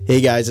Hey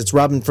guys, it's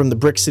Robin from the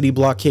Brick City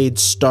Blockade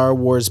Star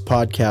Wars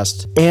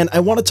podcast, and I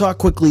want to talk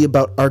quickly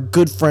about our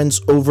good friends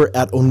over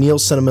at O'Neill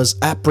Cinemas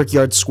at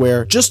Brickyard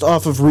Square, just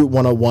off of Route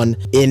 101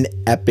 in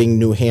Epping,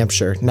 New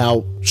Hampshire.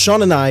 Now,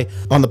 Sean and I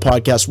on the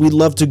podcast, we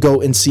love to go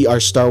and see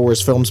our Star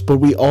Wars films, but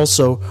we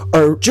also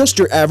are just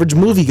your average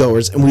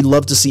moviegoers, and we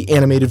love to see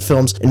animated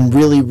films and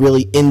really,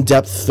 really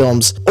in-depth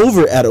films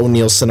over at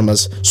O'Neill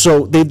Cinemas.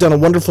 So they've done a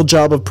wonderful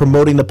job of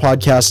promoting the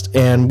podcast,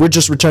 and we're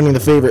just returning the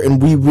favor,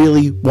 and we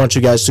really want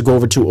you guys to go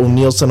over to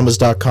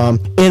o'neillcinemas.com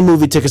and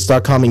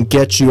movietickets.com and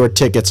get your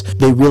tickets.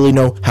 They really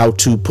know how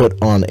to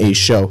put on a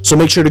show. So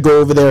make sure to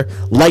go over there,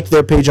 like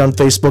their page on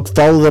Facebook,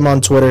 follow them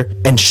on Twitter,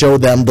 and show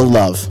them the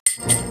love.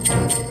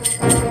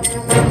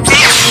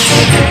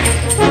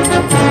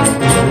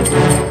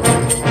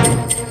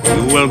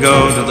 You will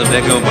go to the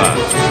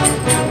Dagobah.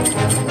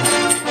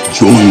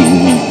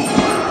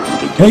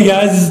 Hey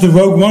guys, this is the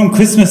Rogue One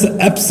Christmas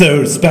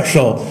episode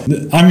special.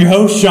 I'm your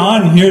host,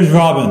 Sean, and here's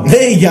Robin.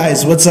 Hey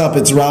guys, what's up?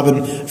 It's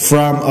Robin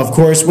from, of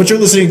course, what you're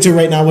listening to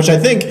right now, which I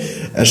think,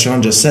 as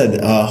Sean just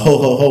said, ho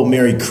ho ho,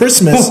 Merry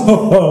Christmas. Ho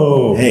ho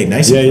ho. Hey,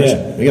 nice.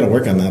 Yeah. We gotta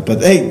work on that, but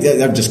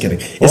hey, I'm just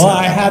kidding. Well,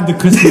 I have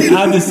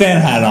the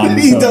Santa hat on.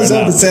 He does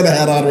have the Santa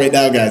hat on right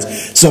now,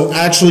 guys. So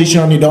actually,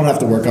 Sean, you don't have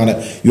to work on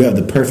it. You have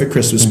the perfect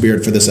Christmas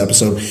spirit for this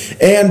episode.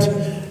 And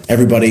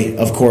everybody,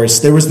 of course,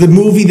 there was the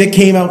movie that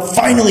came out.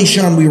 Finally,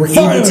 Sean, we were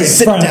able to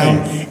sit down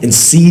and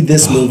see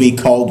this movie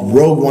called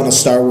Rogue One, A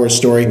Star Wars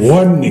Story.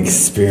 What an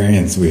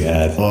experience we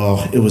had.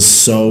 Oh, it was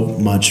so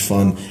much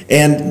fun.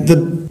 And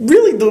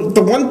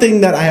the one thing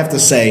that I have to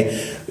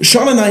say,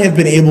 Sean and I have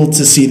been able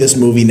to see this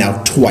movie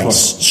now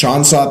twice.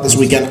 Sean saw it this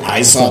weekend.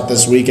 I saw it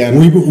this weekend.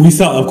 We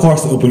saw, of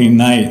course, opening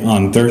night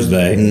on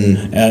Thursday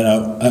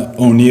at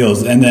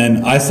O'Neill's. And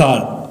then I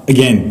saw it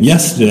again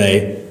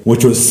yesterday,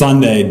 which was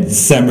Sunday,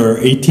 December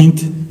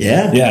 18th.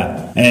 Yeah.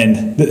 Yeah.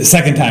 And the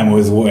second time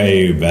was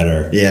way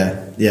better. Yeah.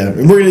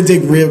 And we're going to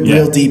dig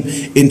real deep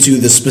into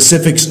the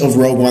specifics of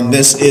Rogue One.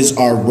 This is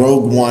our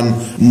Rogue One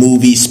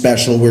movie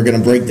special. We're going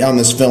to break down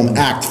this film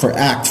act for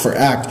act for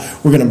act.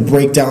 We're going to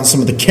break down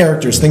some of the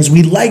characters, things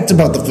we liked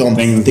about the film,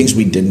 things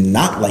we did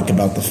not like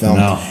about the film.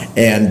 No.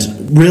 And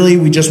really,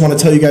 we just want to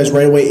tell you guys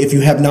right away, if you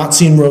have not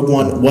seen Rogue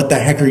One, what the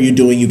heck are you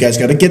doing? You guys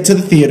got to get to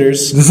the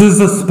theaters. This is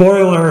a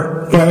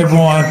spoiler for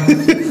everyone.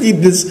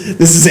 This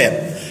is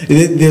it.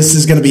 This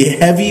is going to be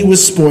heavy with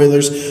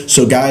spoilers.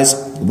 So, guys,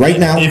 right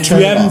now, if you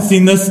haven't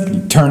seen this,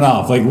 turn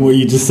off, like what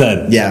you just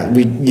said. Yeah,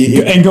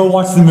 and go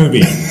watch the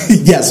movie.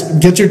 Yes,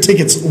 get your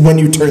tickets when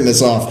you turn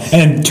this off,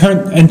 and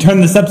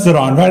turn this episode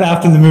on right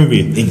after the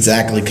movie.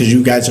 Exactly, because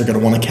you guys are going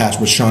to want to catch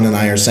what Sean and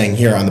I are saying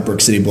here on the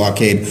Brick City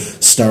Blockade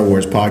Star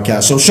Wars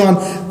podcast. So, Sean,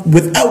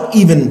 without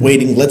even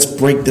waiting, let's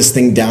break this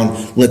thing down.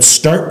 Let's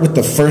start with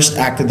the first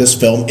act of this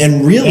film,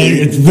 and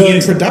really the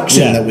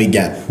introduction that we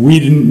get. We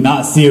did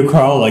not see a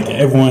crawl like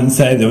everyone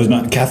said. There was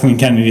not. Kathleen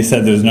Kennedy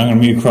said there was not going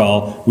to be a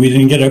crawl. We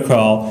didn't get a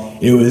crawl.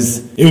 It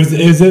was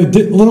a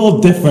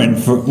little different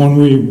for when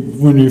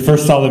we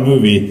first saw the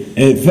movie.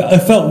 It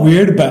felt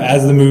weird, but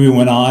as the movie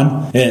went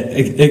on,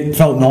 it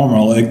felt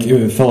normal.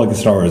 It felt like a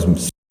Star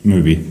Wars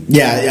movie.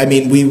 Yeah, I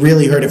mean, we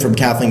really heard it from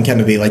Kathleen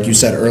Kennedy, like you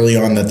said early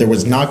on, that there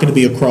was not going to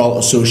be a crawl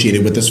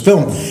associated with this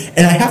film.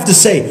 And I have to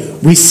say,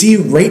 we see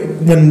right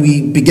when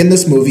we begin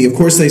this movie, of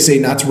course they say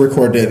not to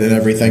record it and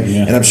everything,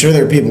 and I'm sure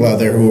there are people out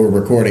there who are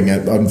recording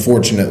it,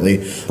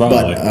 unfortunately.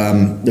 Probably.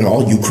 But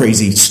all you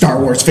crazy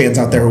Star Wars fans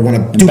out there who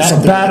want to do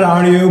something. Bad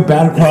audio,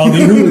 bad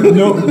quality.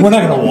 No, we're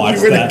not going to watch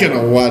that. We're not going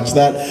to watch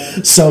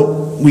that.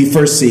 So we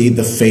first see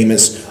the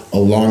famous A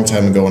Long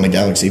Time Ago in a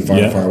Galaxy Far,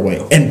 Far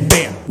Away. And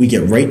bam! We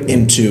get right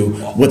into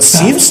what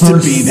seems to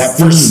be that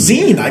first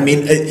scene. I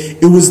mean,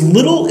 it was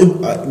little.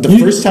 The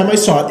first time I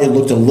saw it, it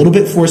looked a little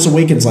bit Force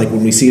Awakens like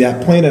when we see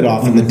that planet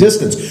off in the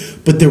distance.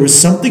 But there was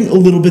something a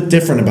little bit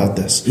different about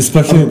this,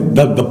 especially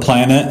the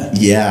planet.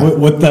 Yeah,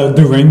 with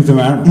the rings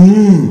around.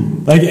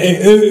 Like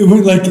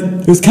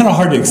it was kind of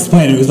hard to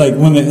explain. It was like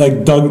when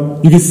they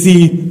dug. You could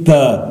see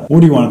the,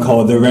 what do you want to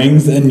call it? The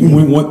rings,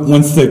 and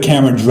once the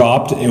camera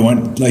dropped, it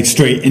went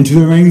straight into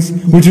the rings,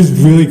 which is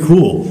really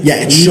cool. Yeah,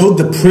 it showed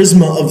the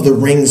prisma of the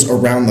rings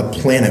around the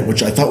planet,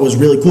 which I thought was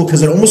really cool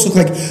because it almost looked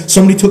like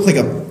somebody took like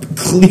a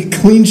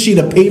clean sheet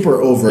of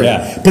paper over it.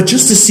 Yeah. But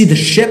just to see the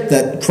ship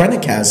that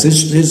Krennic has,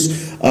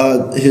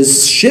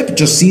 his ship,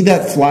 just see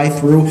that fly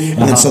through, and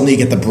then suddenly you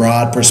get the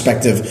broad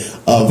perspective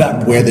of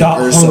where the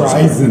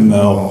horizon,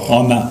 though,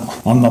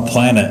 on the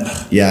planet.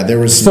 Yeah, there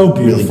was so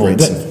beautiful. Really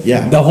great stuff.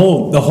 Yeah, the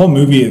whole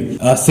movie,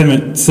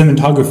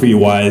 cinematography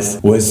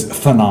wise, was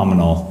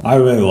phenomenal. I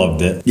really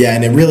loved it. Yeah,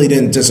 and it really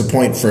didn't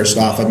disappoint. First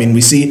off, I mean,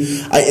 we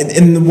see,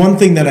 and the one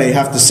thing that I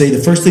have to say,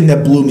 the first thing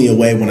that blew me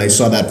away when I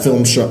saw that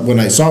film, when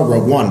I saw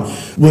Rogue One,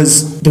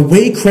 was the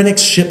way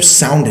Krennic's ship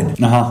sounded.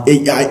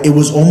 It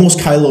was almost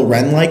Kylo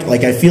Ren like.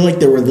 Like I feel like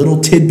there were little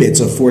tidbits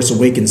of Force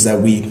Awakens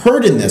that we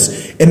heard in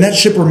this, and that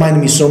ship reminded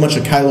me so much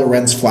of Kylo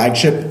Ren's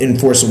flagship in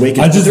Force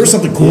Awakens. There was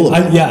something cool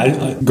about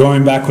it.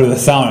 Going back with the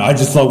sound, I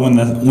just love when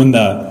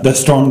the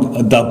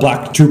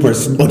Black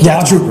Troopers,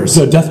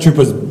 Death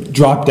Troopers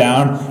drop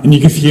down, and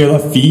you could hear the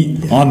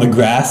feet on the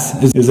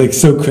grass. It was like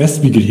so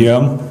crisp, you could hear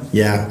them.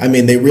 Yeah, I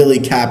mean, they really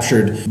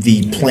captured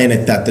the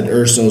planet that the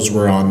Ursos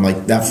were on,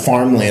 like that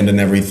farmland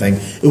and everything.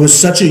 It was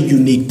such a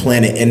unique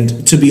planet,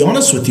 and to be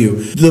honest with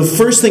you, the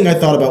first thing I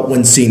thought about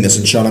when seeing this,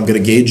 and Sean, I'm going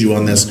to gauge you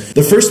on this,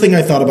 the first thing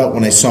I thought about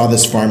when I saw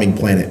this farming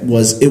planet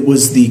was it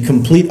was the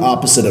complete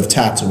opposite of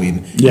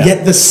Tatooine,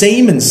 yet the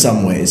same in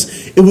some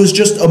ways. It was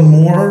just a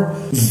more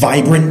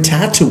vibrant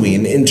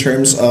Tatooine in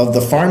terms of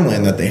the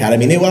farmland that they had. I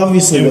mean, it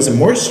obviously wasn't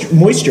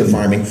moisture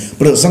farming,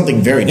 but it was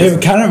something very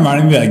different. It kind of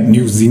reminded me of like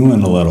New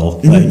Zealand a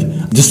little,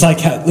 just like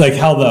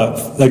how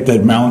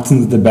the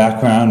mountains in the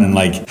background, and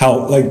like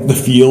how like the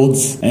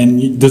fields,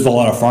 and there's a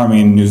lot of farming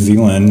in New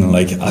Zealand. And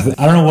like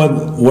I don't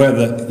know where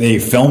they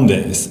filmed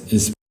it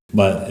is,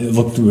 but it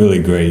looked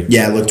really great.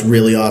 Yeah, it looked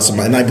really awesome.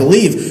 And I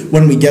believe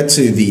when we get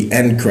to the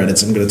end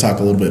credits, I'm going to talk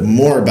a little bit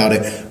more about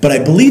it, but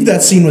I believe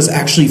that scene was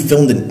actually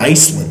filmed in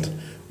Iceland,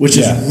 which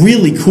is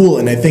really cool,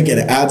 and I think it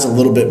adds a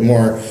little bit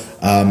more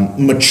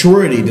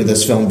maturity to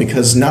this film,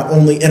 because not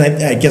only, and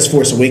I guess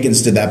Force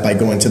Awakens did that by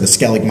going to the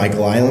Skellig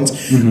Michael Islands,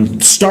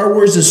 Star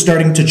Wars is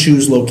starting to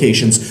choose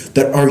locations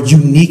that are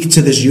unique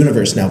to this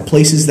universe now,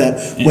 places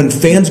that when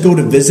fans go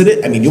to visit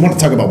it, I mean, you want to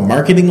talk about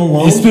marketing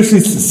alone? Especially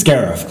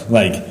Scarif,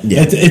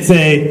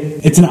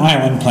 it's an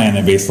island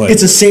planet, basically.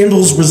 It's a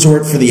sandals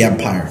resort for the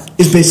Empire,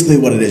 is basically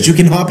what it is. You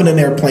can hop in an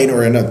airplane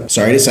or in a,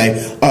 sorry to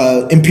say,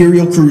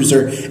 Imperial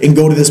cruiser and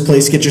go to this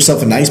place, get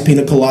yourself a nice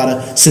pina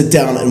colada, sit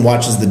down and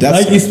watch as the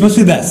Death Star.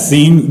 Especially that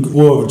scene,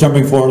 well,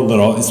 jumping forward a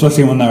little,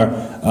 especially when they're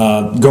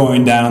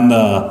going down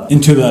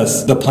into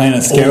the planet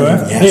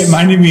Scarif. It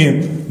reminded me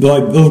of,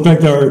 like, it looked like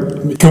they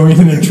were going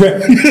on a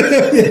trip.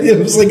 It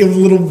was like a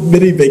little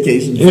mini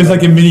vacation. It was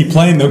like a mini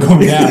plane they're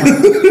going down.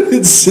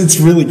 It's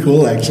really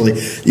cool, actually.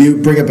 You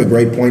bring up a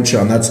great point,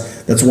 Sean.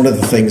 That's one of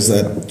the things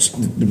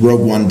that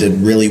Rogue One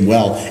did really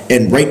well,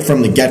 and right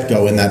from the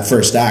get-go in that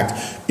first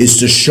act is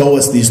to show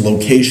us these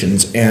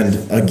locations. And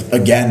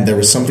again, there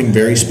was something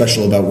very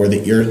special about where the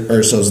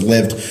Ursos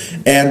lived.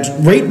 And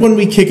right when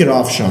we kick it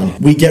off, Sean,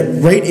 we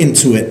get right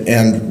into it,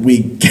 and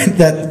we get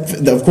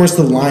that, of course,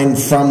 the line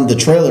from the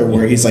trailer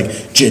where he's like,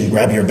 "Jyn,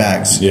 grab your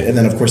bags," and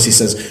then of course he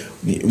says,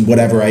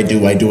 "Whatever I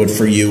do it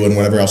for you," and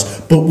whatever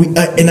else. But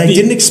I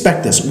didn't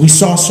expect this. We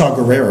saw Saw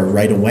Gerrera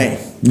right away.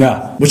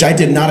 Yeah. Which I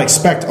did not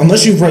expect.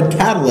 Unless you've read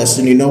Catalyst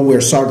and you know where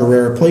Saw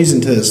Gerrera plays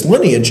into this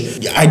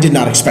lineage, I did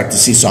not expect to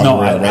see Saw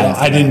Gerrera right off.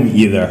 I didn't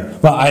either.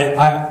 But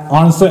I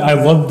honestly, I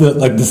loved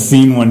the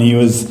scene when he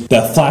was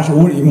that flash.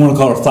 What do you want to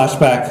call it, a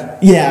flashback?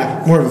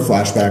 Yeah, more of a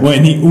flashback.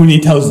 When he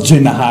tells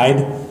Jyn to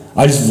hide.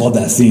 I just love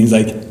that scene. He's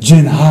like,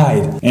 "Jyn,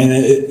 hide," and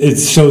it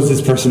shows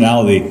his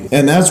personality.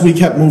 And as we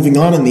kept moving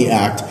on in the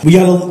act,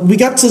 we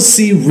got to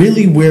see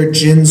really where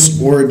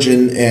Jyn's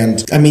origin,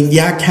 and I mean,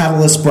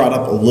 Catalyst brought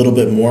up a little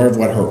bit more of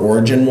what her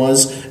origin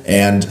was.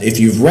 And if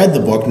you've read the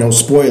book, no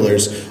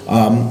spoilers,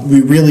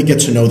 we really get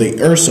to know the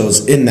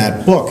Ursos in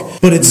that book.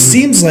 But it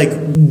seems like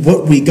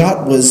what we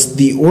got was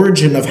the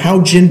origin of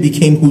how Jyn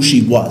became who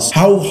she was,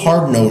 how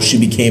hard-nosed she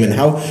became, and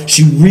how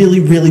she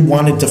really, really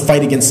wanted to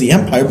fight against the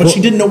Empire, but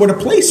she didn't know where to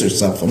place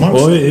herself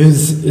amongst them.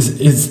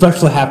 It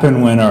especially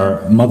happened when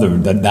our mother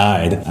that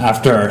died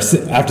after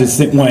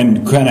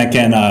when Krennic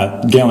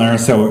and Galen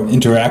Erso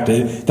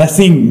interacted. That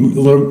scene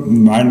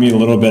reminded me a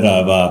little bit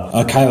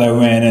of Kylo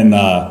Ren and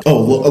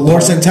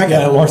Lor San Tekka.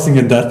 Yeah, Lor San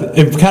Tekka.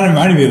 It kind of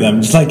reminded me of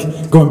them, just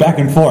like going back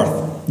and forth.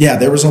 Yeah,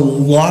 there was a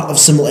lot of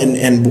similar,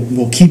 and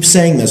we'll keep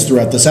saying this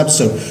throughout this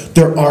episode,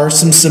 there are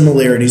some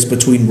similarities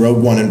between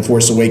Rogue One and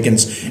Force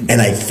Awakens, and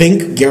I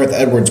think Gareth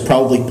Edwards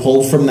probably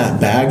pulled from that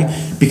bag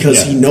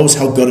because he knows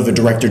how good of a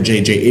director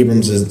J.J.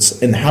 Abrams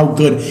is and how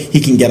good he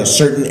can get a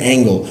certain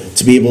angle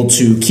to be able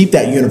to keep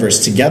that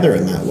universe together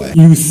in that way.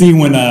 You see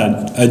when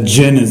a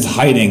Jyn is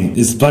hiding,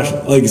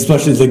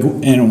 especially like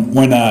and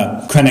when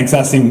Krennic's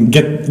asking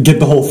get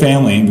the whole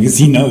family, because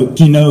he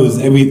knows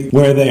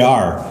where they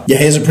are. Yeah,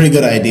 he has a pretty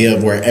good idea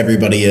of where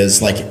everybody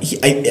is. Like,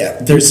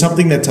 there's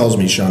something that tells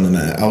me, Sean, and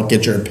I'll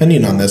get your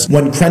opinion on this.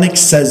 When Krennic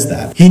says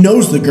that, he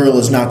knows the girl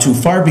is not too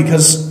far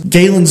because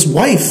Galen's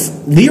wife,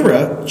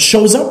 Lyra,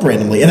 shows up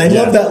randomly. And I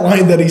love that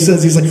line that he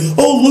says. He's like,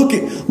 "Oh, look,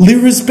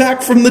 Lyra's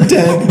back from the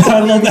dead." I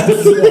love that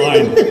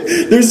line.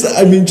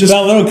 Just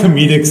that little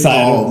comedic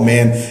side. Oh,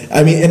 man.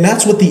 I mean, and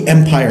that's what the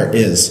Empire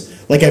is.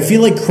 Like, I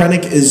feel like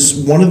Krennic is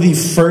one of the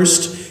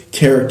first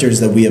characters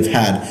that we have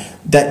had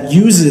that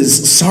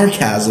uses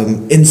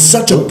sarcasm in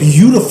such a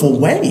beautiful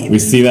way. We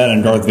see that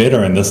in Darth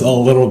Vader a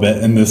little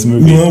bit in this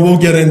movie. Well, we'll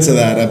get into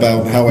that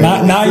about how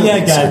not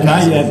yet, guys.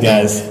 Not yet,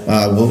 guys.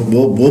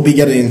 We'll be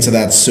getting into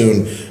that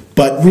soon.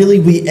 But But really,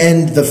 we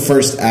end the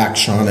first act,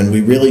 Sean, and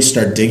we really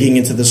start digging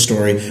into the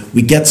story.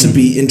 We get to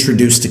be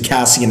introduced to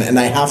Cassian, and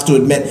I have to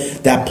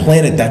admit, that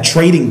planet, that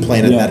trading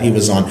planet that he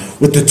was on,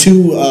 with the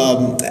two,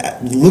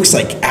 looks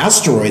like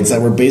asteroids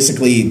that were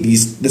basically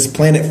this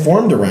planet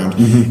formed around,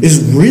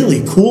 is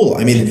really cool.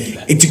 I mean,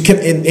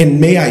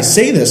 and may I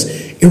say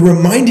this, it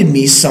reminded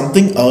me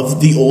something of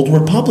the Old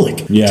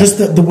Republic. Yeah. Just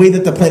the way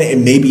that the planet,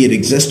 and maybe it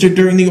existed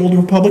during the Old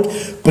Republic,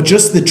 but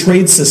just the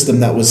trade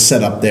system that was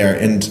set up there,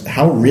 and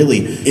how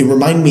really it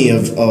reminded me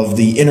of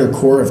the inner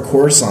core of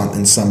Coruscant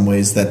in some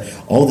ways, that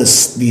all these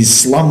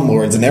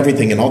slumlords and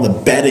everything, and all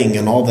the betting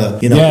and all the,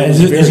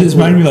 it just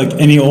reminded me like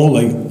any old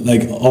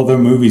like other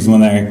movies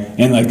when they're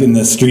in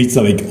the streets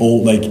of like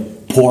old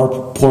like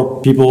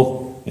poor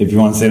people, if you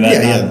want to say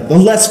that. The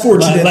less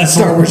fortunate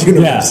Star Wars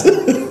universe.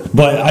 Yeah.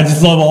 But I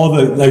just love all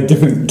the like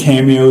different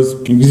cameos,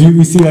 because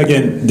we see like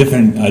in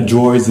different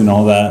droids and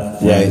all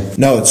that. Right.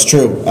 No, it's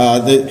true.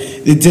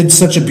 It did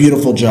such a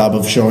beautiful job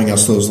of showing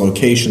us those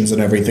locations and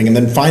everything. And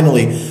then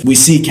finally, we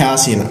see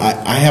Cassian.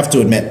 I have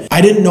to admit, I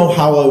didn't know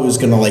how I was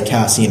going to like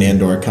Cassian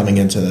Andor coming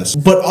into this.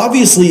 But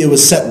obviously, it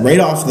was set right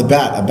off the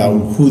bat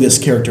about who this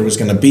character was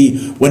going to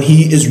be when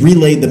he is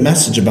relayed the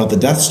message about the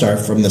Death Star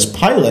from this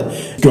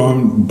pilot.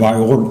 Going by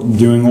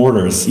doing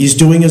orders. He's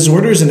doing his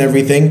orders and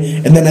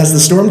everything. And then as the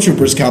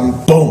stormtroopers come,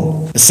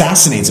 boom,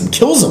 assassinates him,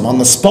 kills him on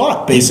the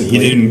spot, basically.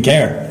 He didn't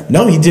care.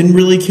 No, he didn't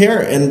really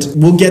care. And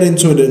we'll get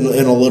into it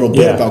in a little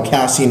bit about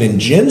Cassian and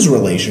Jin's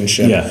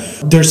relationship. Yeah.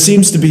 There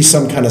seems to be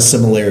some kind of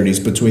similarities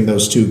between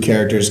those two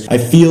characters. I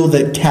feel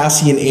that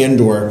Cassian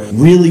Andor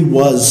really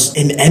was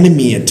an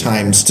enemy at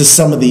times to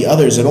some of the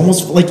others. And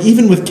almost like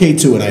even with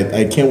K2, and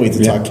I can't wait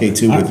to talk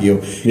K2 with you,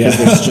 because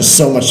there's just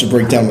so much to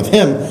break down with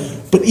him.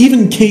 But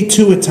even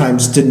K2 at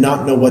times did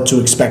not know what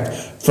to expect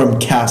from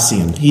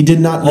Cassian. He did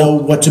not know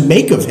what to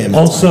make of him.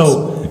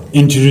 Also,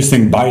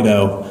 introducing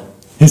Bido,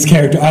 his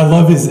character. I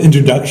love his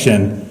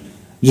introduction.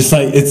 Just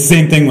like it's the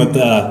same thing with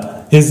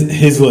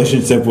his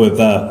relationship with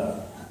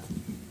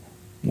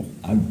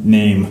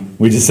name.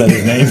 We just said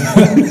his name.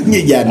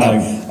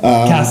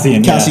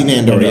 Cassian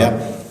Andor.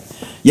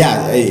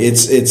 Yeah.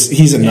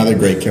 He's another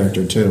great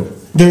character too.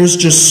 There's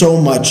just so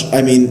much.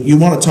 I mean, you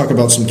want to talk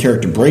about some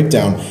character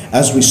breakdown.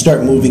 As we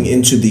start moving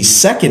into the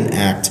second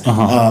act,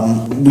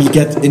 we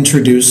get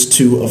introduced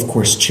to, of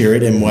course,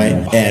 Chirrut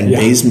Imwe and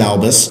Baze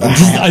Malbus.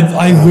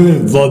 I really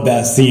love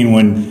that scene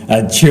when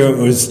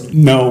Chirrut was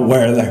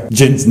where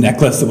Jin's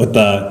necklace with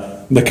the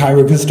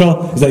Kyber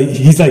crystal.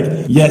 He's like,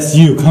 yes,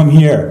 you come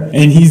here,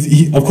 and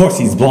he of course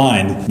he's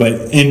blind,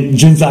 and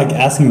Jin's like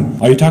asking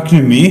him, are you talking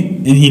to me?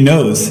 And he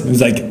knows. It was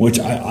like, which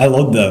I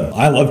love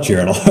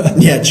Chirrut.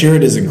 Yeah,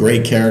 Chirrut is a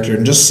great character,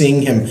 and just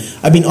seeing him,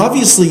 I mean,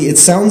 obviously it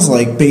sounds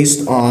like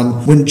based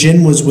on when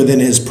Jin was within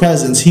his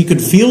presence, he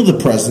could feel the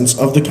presence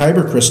of the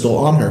Kyber crystal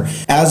on her.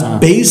 As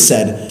Baze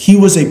said, he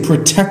was a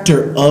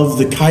protector of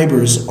the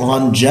Kybers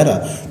on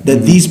Jedha.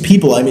 That these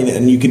people, I mean,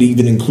 and you could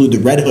even include the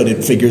red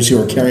hooded figures who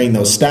are carrying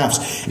those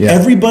staffs. Yeah.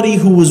 Everybody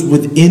who was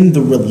within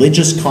the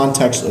religious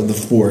context of the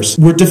Force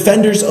were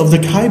defenders of the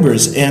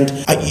Kybers. And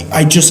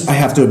I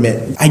have to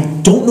admit, I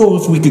don't know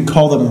if we could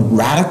call them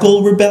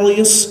radical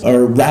rebellious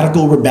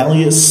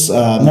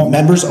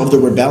members of the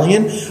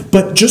rebellion,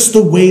 but just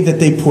the way that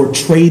they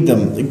portrayed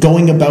them,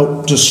 going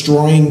about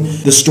destroying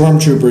the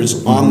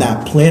stormtroopers on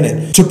that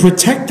planet to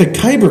protect the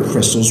Kyber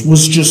crystals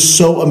was just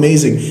so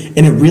amazing.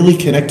 And it really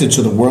connected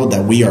to the world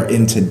that we are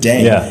in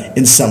today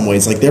in some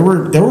ways. Like there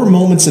were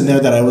moments in there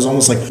that I was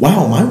almost like,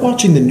 wow, am I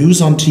watching the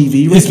news on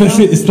TV right now?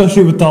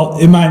 Especially with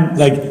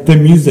the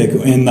music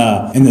in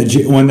the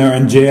when they're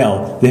in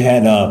jail, they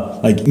had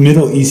like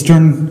Middle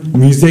Eastern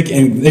music,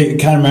 and they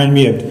kind of reminded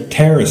me of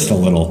Terrorist a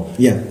little.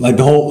 Yeah, like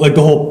the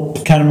whole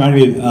kind of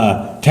reminded me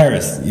of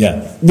Terrorist.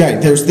 Yeah.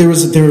 Yeah, there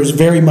was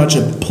very much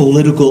a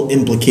political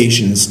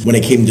implications when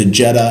it came to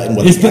Jedha and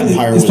what the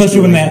Empire was doing.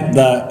 Especially when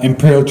the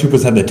Imperial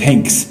troopers had the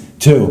tanks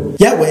too.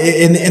 Yeah,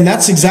 and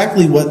that's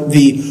exactly what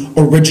the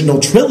original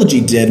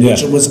trilogy did,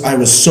 which I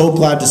was so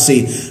glad to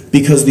see,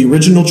 because the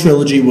original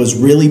trilogy was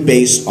really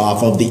based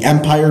off of the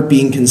Empire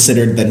being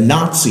considered the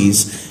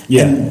Nazis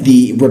and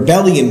the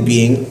rebellion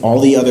being all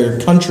the other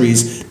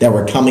countries that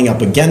were coming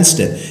up against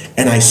it.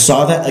 And I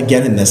saw that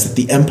again in this, that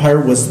the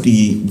Empire was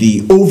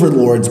the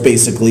overlords,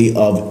 basically,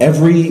 of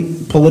every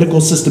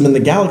political system in the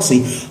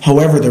galaxy.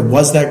 However, there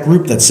was that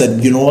group that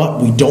said, you know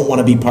what, we don't want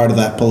to be part of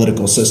that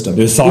political system,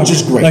 which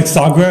is great. Like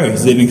Saw Gerrera,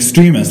 an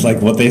extremist,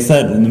 like what they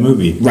said in the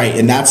movie. Right,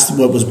 and that's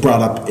what was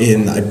brought up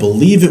in, I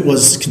believe it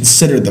was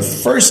considered the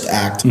first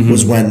act,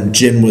 was when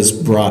Jin was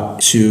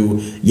brought to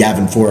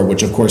Yavin 4,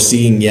 which, of course,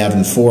 seeing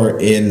Yavin 4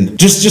 in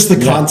just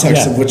the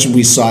context of which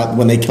we saw it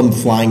when they come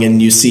flying in,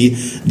 you see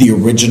the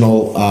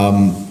original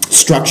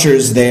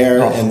structures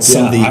there, and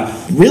some of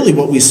the really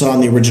what we saw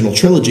in the original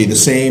trilogy, the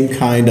same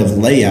kind of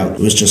layout. It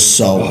was just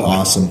so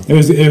awesome. It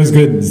was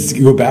good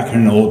to go back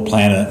on an old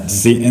planet to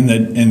see in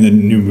the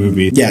new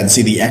movie. Yeah, and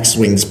see the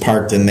X-wings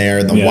parked in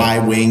there, the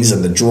Y-wings,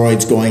 and the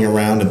droids going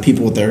around, and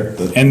people with their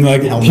and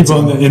like people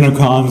on the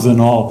intercoms and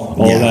all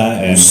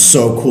that. And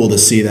so cool to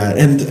see that.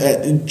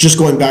 And just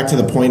going back to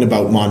the point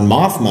about Mon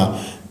Mothma,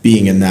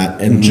 being in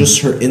that, and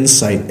just her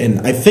insight.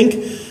 And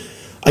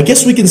I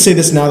guess we can say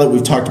this now that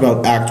we've talked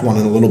about Act 1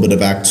 and a little bit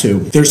of Act 2.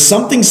 There's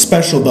something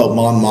special about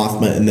Mon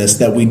Mothma in this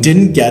that we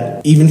didn't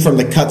get even from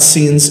the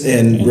cutscenes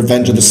in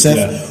Revenge of the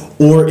Sith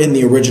or in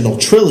the original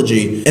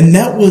trilogy, and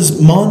that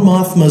was Mon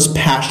Mothma's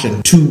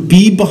passion to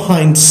be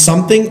behind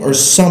something or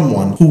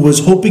someone who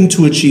was hoping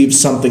to achieve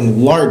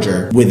something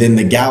larger within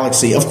the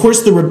galaxy. Of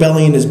course, the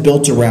rebellion is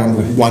built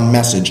around one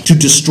message: to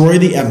destroy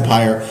the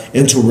Empire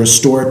and to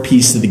restore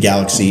peace to the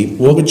galaxy,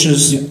 which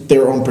is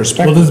their own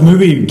perspective. Well, this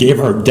movie gave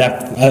her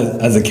depth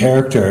as a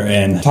character,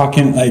 and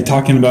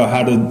talking about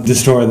how to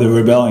destroy the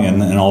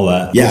rebellion and all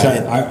that. Yeah,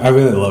 which I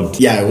really loved.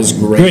 Yeah, it was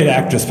great. Great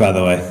actress, by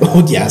the way.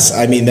 Oh yes,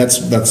 I mean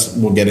that's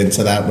we'll get into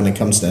that when it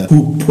comes to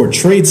who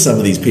portrayed some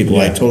of these people.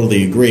 I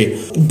totally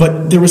agree.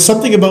 But there was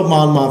something about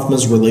Mon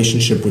Mothma's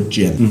relationship with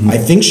Jyn. I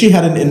think she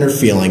had an inner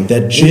feeling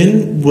that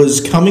Jyn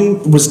was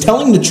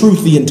telling the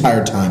truth the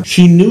entire time.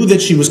 She knew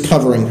that she was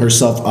covering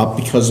herself up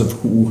because of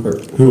who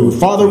her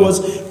father was,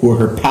 who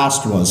her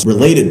past was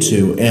related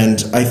to,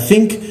 and I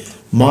think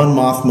Mon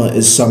Mothma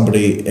is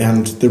somebody,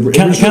 and the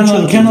kind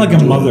of like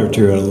a mother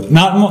to her.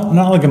 Not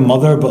like a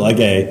mother, but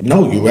like a.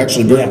 No, you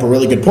actually bring up a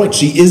really good point.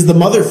 She is the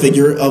mother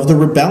figure of the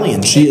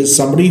rebellion. She is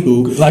somebody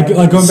who like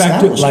going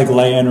back to like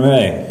Leia and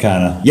Rey,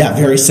 kind of. Yeah,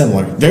 very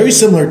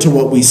similar to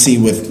what we see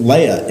with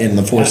Leia in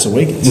The Force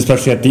Awakens.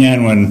 Especially at the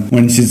end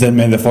when she said,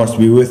 "May the Force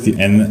be with you,"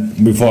 and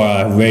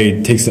before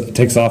Rey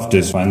takes off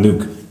to find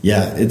Luke.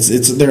 Yeah,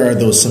 there are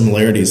those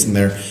similarities in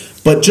there.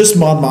 But just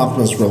Mon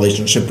Mothma's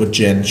relationship with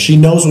Jyn, she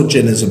knows what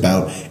Jyn is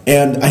about,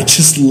 and I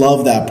just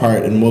love that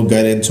part, and we'll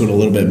get into it a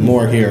little bit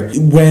more here.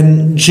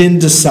 When Jyn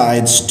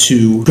decides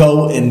to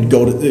go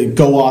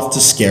off to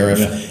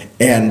Scarif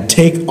and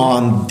take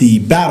on the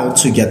battle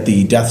to get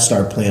the Death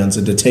Star plans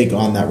and to take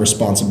on that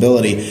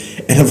responsibility,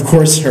 and of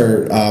course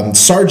her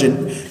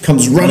sergeant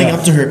comes running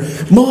up to her,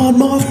 Mon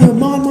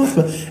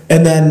Mothma,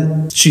 and then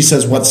she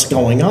says, "What's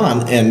going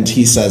on?" And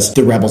he says,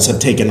 "The rebels have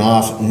taken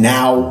off.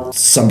 Now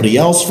somebody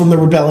else from the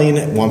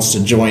rebellion wants to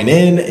join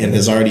in and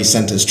has already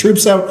sent his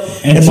troops out."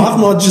 And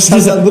Mothma just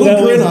has that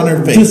little grin on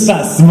her face. Just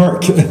that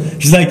smirk.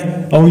 She's like,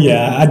 "Oh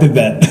yeah, I did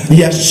that."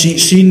 Yes,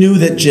 she knew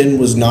that Jyn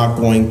was not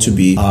going to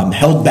be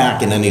held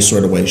back in any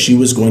sort of way. She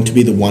was going to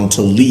be the one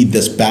to lead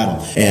this battle.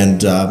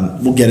 And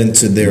we'll get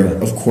into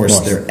their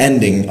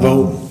ending.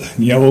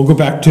 We'll go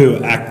back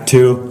to Act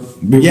 2.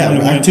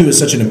 Act 2 is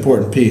such an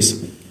important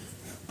piece.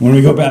 When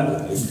we go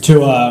back to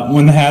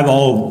when they had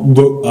all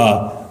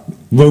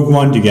Rogue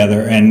One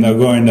together, and they're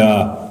going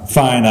to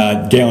find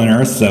Galen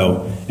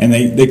Erso, and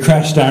they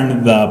crash down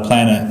to the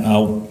planet.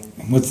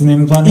 What's the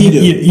name of the planet?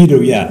 Edo,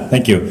 yeah.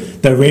 Thank you.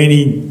 The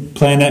rainy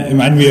planet. It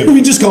reminded me of.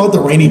 We just call it the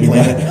rainy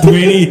planet. The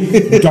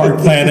rainy, dark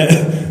planet.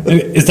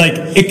 It's like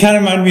it kind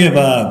of reminded me of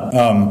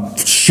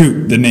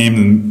the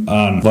name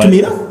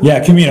Kamino?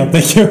 Yeah, Kamino.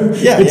 Thank you.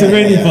 Yeah, it's a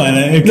rainy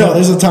planet.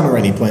 There's a ton of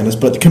rainy planets,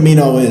 but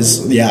Kamino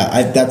is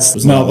I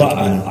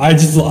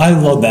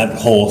love that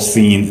whole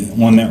scene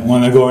when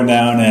they're going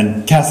down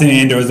and Cassian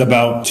Andor is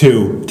about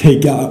to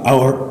take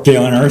out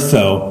Galen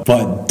Erso,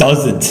 but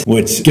doesn't,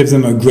 which gives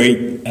him a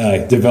great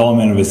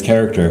development of his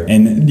character,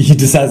 and he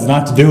decides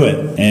not to do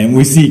it, and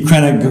we see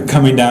Krennic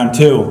coming down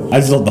too. I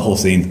just love the whole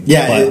scene.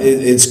 Yeah,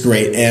 it's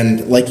great,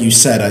 and like you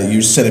said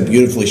it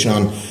beautifully,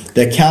 Sean,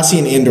 that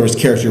Cassian Andor's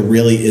character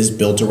really is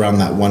built around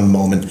that one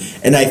moment,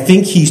 and I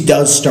think he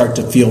does start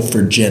to feel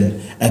for Jyn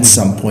at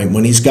some point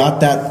when he's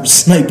got that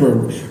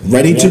sniper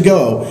ready to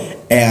go,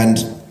 and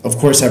of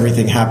course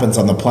everything happens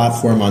on the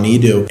platform on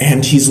Edo,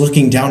 and he's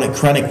looking down at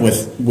Krennic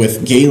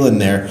with Galen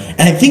there,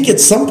 and I think at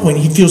some point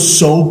he feels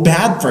so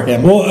bad for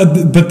him. Well,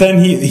 but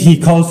then he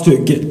calls to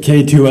get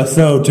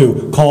K2SO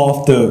to call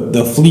off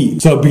the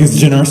fleet, so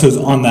because Jyn Erso's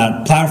on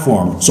that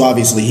platform, so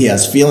obviously he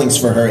has feelings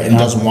for her and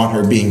doesn't want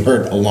her being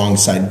hurt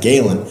alongside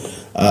Galen.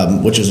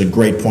 Which is a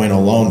great point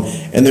alone.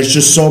 And there's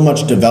just so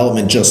much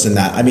development just in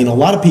that. I mean, a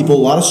lot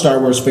of Star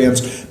Wars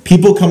fans,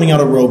 people coming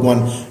out of Rogue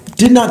One,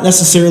 did not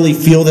necessarily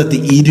feel that the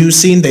Edo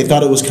scene, they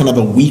thought it was kind of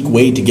a weak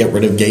way to get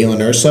rid of Galen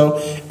Erso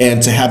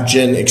and to have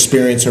Jyn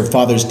experience her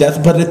father's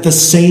death, but at the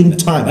same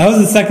time... That was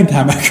the second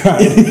time I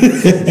cried.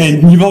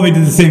 And you probably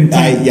did the same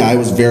thing. I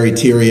was very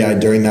teary-eyed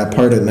during that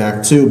part in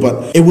Act 2,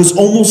 but it was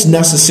almost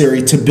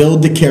necessary to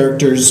build the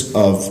characters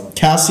of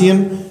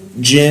Cassian,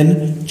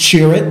 Jyn,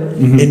 Chirrut,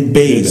 and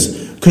Baze.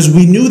 Because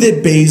we knew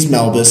that Baze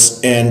Malbus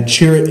and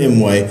Chirrut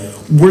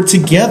Imwe were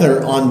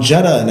together on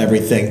Jedha and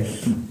everything.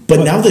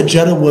 But now that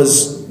Jedha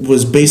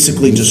was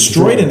basically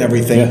destroyed and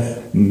everything...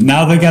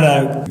 Now they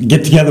gotta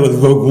get together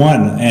with Rogue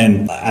One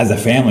and as a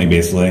family,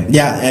 basically.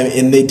 Yeah,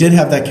 and they did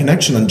have that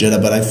connection on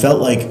Jedha, but I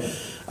felt like...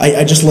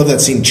 I just love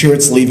that scene.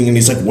 Chirrut's leaving, and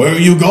he's like, "Where are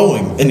you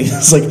going?" And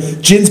he's like,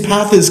 "Jin's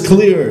path is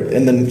clear."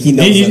 And then he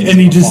knows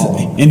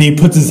and he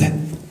puts his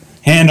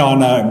hand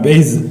on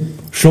Baze's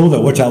shoulder,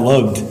 which I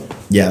loved.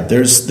 Yeah,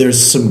 there's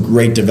some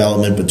great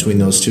development between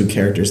those two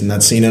characters in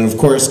that scene, and of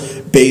course,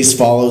 Baze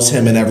follows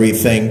him and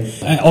everything.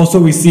 And also,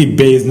 we see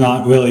Baze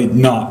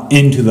not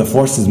into the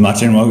Force as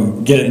much, and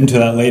we'll get into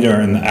that later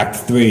in Act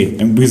 3.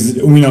 And because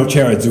we know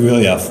Chirrut's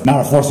really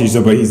not a Force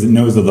user, but he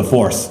knows of the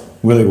Force.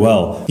 really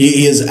well.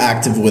 He is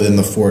active within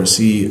the Force.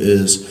 He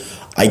is,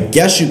 I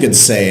guess you could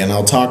say, and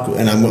I'll talk,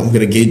 and I'm going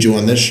to gauge you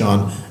on this,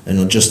 Sean,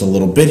 in just a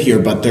little bit here,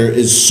 but there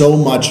is so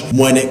much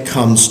when it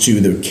comes to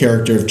the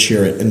character of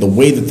Chirrut and the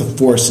way that the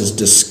Force is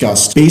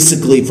discussed,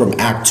 basically from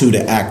Act 2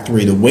 to Act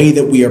 3, the way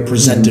that we are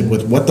presented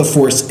with what the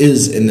Force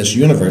is in this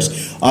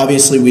universe.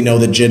 Obviously, we know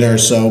that Jyn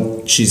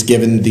Erso, she's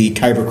given the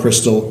Kyber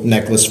crystal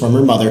necklace from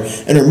her mother,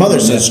 and her mother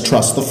says,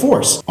 trust the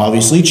Force.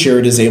 Obviously,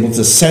 Chirrut is able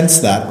to sense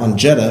that on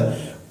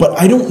Jedha. But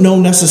I don't know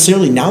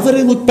necessarily, now that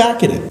I look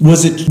back at it,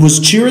 was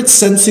Chirrut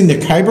sensing the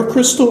Kyber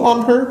crystal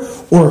on her,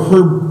 or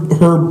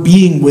her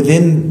being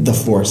within the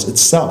Force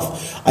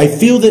itself? I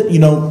feel that,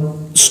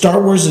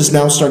 Star Wars is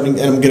now starting,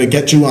 and I'm going to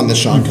get you on this,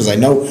 Sean, because I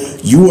know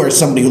you are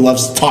somebody who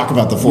loves to talk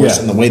about the Force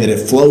and the way that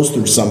it flows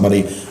through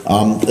somebody,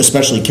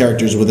 especially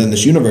characters within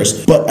this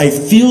universe. But I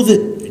feel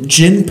that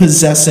Jyn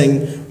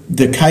possessing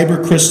the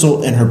Kyber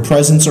crystal and her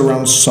presence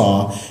around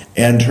Saw,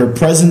 and her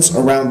presence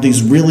around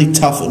these really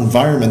tough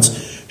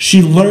environments,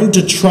 she learned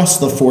to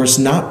trust the Force,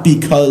 not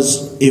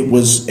because it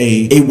was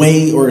a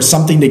way or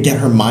something to get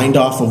her mind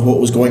off of what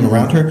was going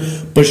around her,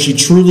 but she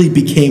truly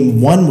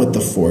became one with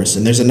the Force.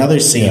 And there's another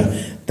scene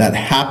that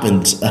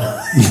happened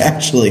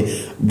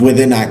actually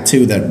within Act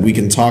 2 that we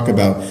can talk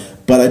about.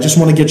 But I just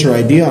want to get your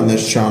idea on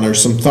this, Sean, or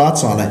some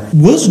thoughts on it.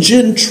 Was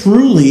Jyn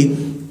truly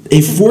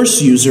a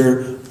Force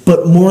user,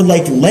 but more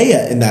like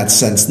Leia in that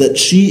sense, that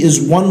she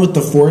is one with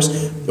the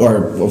Force?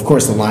 Or, of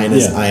course, the line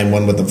is, I am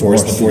one with the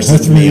Force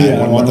is me, I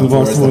am one with the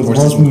Force is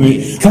with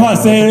me. Come on,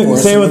 say it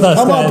with us.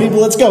 Come on, people,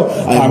 let's go.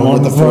 I am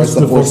one with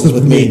the Force is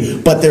with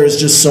me. But there is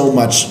just so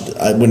much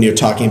when you're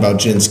talking about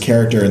Jyn's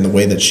character and the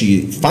way that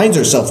she finds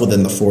herself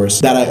within the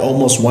Force that I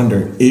almost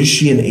wonder, is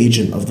she an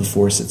agent of the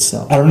Force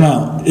itself? I don't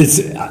know.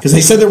 Because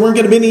they said there weren't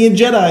going to be any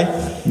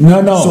Jedi.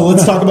 No. So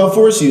let's talk about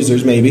Force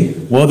users, maybe.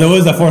 Well, there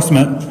was a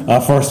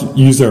Force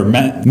user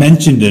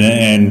mentioned in it,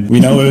 and we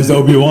know it was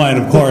Obi-Wan,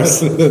 of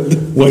course.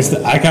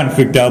 I kind of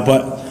freaked out,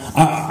 but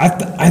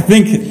I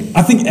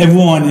think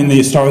everyone in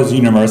the Star Wars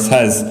universe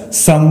has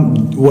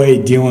some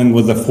way dealing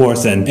with the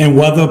Force, and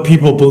whether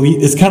people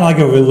believe, it's kind of like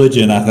a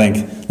religion. I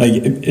think, like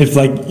if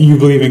like you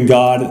believe in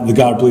God, the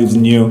God believes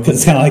in you.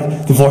 It's kind of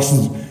like the Force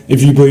is,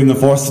 if you believe in the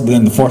Force,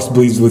 then the Force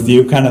believes with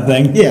you, kind of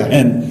thing. Yeah,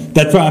 and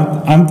that's why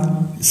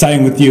I'm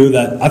siding with you,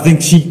 that I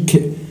think she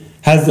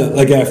has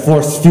like a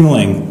Force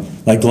feeling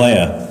like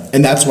Leia,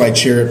 and that's why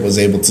Chirrut was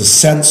able to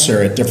sense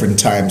her at different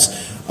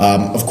times.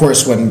 Of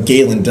course, when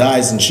Galen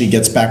dies and she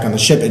gets back on the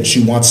ship and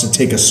she wants to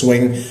take a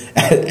swing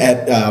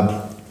at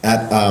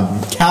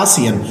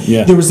Cassian,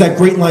 there was that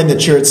great line that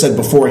Chirrut said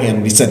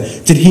beforehand. He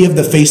said, "Did he have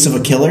the face of a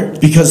killer?"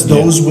 Because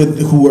those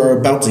who are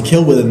about to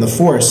kill within the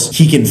Force,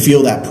 he can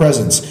feel that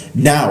presence.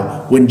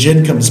 Now, when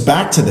Jyn comes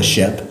back to the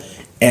ship,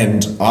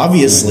 and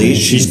obviously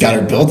she's got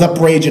her build-up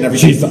rage and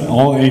everything, she's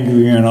all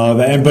angry and all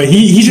that, but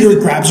he just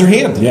grabs her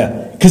hand.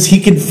 Yeah. Because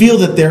he can feel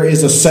that there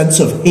is a sense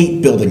of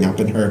hate building up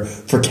in her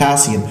for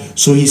Cassian,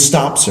 so he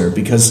stops her.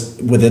 Because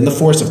within the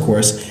Force, of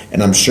course,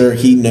 and I'm sure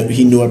he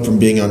knew it from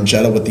being on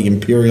Jedha with the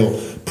Imperial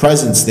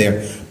presence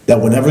there,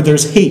 that whenever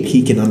there's hate,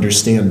 he can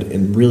understand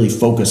and really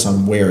focus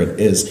on where it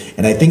is.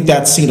 And I think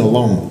that scene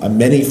alone,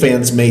 many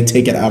fans may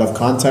take it out of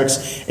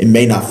context and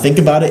may not think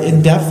about it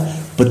in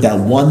depth, but that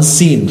one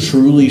scene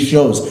truly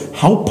shows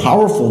how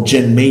powerful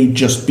Jyn may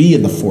just be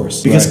in the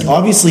Force. Because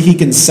obviously he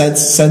can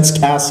sense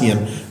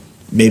Cassian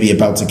maybe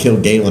about to kill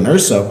Galen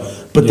Erso,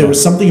 but there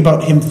was something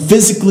about him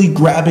physically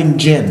grabbing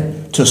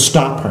Jyn to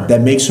stop her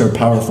that makes her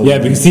powerful. Yeah,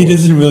 because he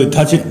doesn't really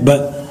touch it,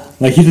 but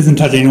like he doesn't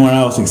touch anyone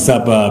else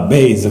except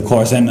Baze, of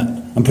course, and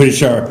I'm pretty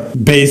sure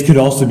Baze could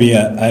also be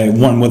a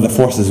one with the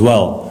Force as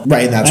well.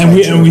 Right,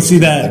 and we see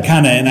that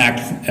kind of in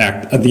act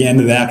at the end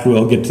of the act.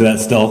 We'll get to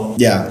that still.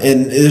 Yeah,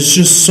 and there's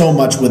just so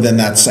much within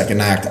that second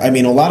act. I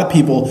mean, a lot of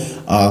people.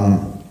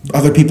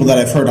 Other people that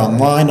I've heard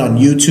online, on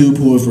YouTube,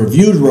 who have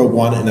reviewed Rogue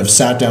One and have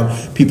sat down,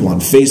 people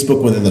on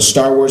Facebook within the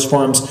Star Wars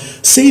forums,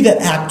 say that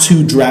Act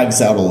 2 drags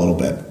out a little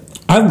bit.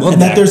 I love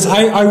that.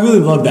 I really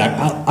love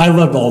that. I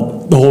loved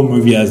the whole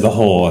movie as a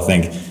whole, I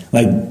think.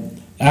 Like,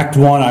 Act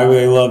 1, I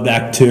really loved.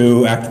 Act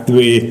 2, Act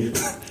 3.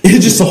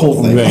 It's just the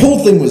whole thing. Right. The whole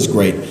thing was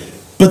great.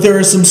 But there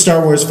are some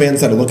Star Wars fans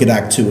that look at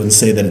Act 2 and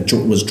say that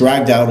it was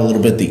dragged out a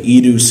little bit. The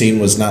Edu scene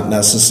was not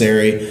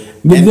necessary.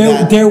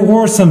 There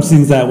were some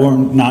scenes that were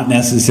not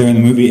necessary in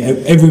the movie.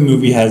 Every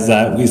movie has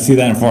that. We see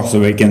that in Force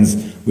Awakens.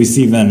 We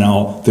see that in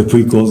all the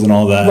prequels and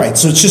all that. Right.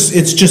 So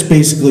it's just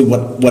basically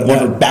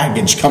whatever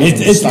baggage comes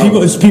from Star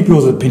Wars. It's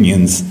people's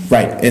opinions.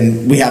 Right.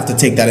 And we have to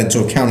take that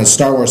into account as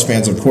Star Wars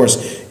fans. Of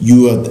course,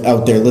 you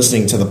out there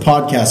listening to the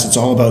podcast, it's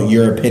all about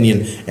your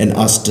opinion and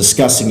us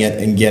discussing it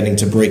and getting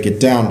to break it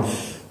down.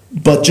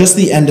 But just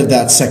the end of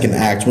that second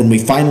act, when we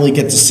finally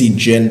get to see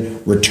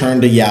Jyn return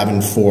to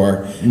Yavin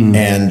 4,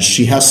 and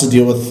she has to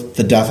deal with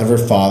the death of her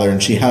father,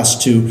 and she has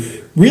to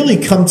really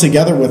come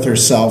together with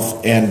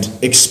herself and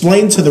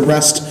explain to the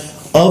rest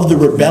of the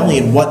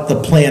rebellion what the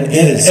plan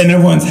is. And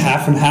everyone's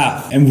half and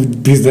half,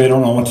 and because they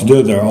don't know what to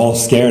do, they're all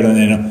scared.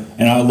 And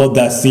I love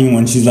that scene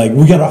when she's like,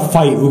 "We gotta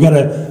fight.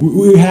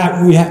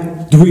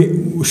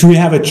 should we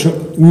have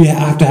we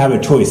have to have a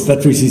choice.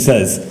 That's what she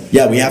says.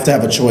 Yeah, we have to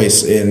have a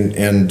choice,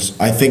 and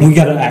I think we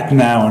got to act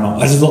now. And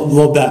all. I just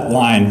love that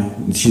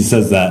line. She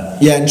says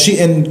that. Yeah,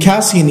 and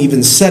Cassian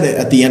even said it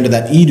at the end of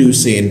that Edu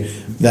scene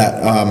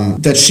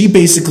that she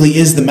basically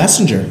is the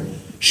messenger.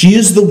 She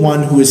is the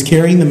one who is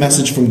carrying the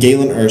message from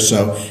Galen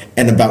Erso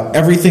and about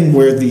everything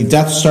where the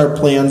Death Star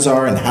plans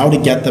are and how to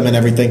get them and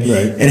everything.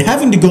 Right. And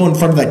having to go in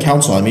front of that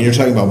council. I mean, you're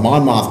talking about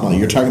Mon Mothma,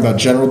 you're talking about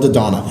General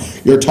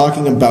Dodonna, you're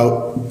talking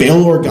about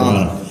Bail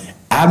Organa,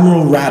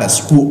 Admiral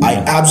Raddus, who I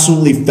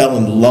absolutely fell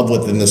in love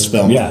with in this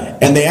film. Yeah.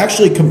 And they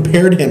actually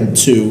compared him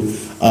to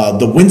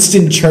the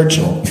Winston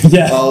Churchill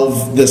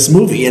of this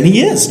movie, and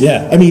he is.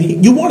 Yeah. I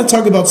mean, you want to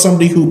talk about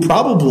somebody who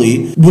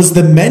probably was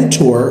the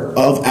mentor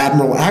of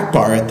Admiral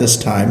Akbar at this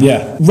time.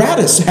 Yeah.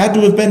 Raddus had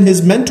to have been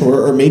his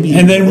mentor, or maybe.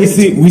 And then we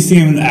see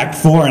him in Act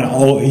 4,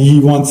 and he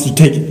wants to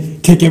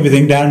take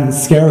everything down and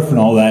Scarif and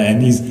all that,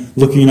 and he's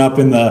looking up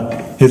in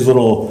his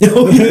little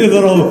what do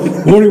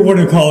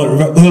you call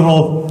it?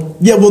 Little.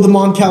 Yeah, well, the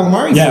Mon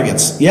Calamari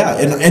frigates. Yeah,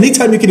 and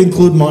anytime you can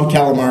include Mon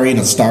Calamari in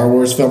a Star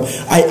Wars film,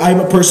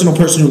 I'm a personal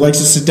person who likes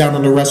to sit down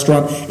in a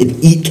restaurant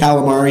and eat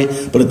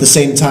calamari, but at the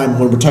same time,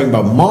 when we're talking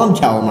about Mon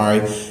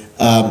Calamari,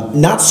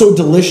 not so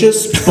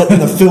delicious, but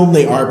in a film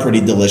they are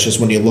pretty delicious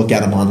when you look at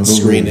them on the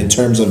screen in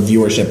terms of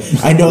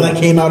viewership. I know that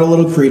came out a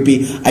little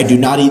creepy. I do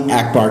not eat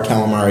Akbar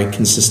calamari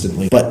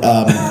consistently, but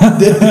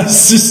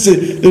there's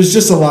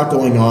just a lot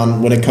going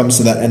on when it comes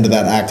to that end of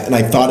that act, and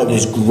I thought it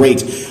was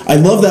great. I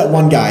love that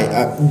one guy.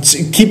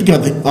 Keeping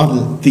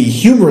on the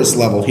humorous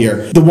level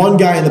here, the one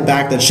guy in the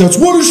back that shouts,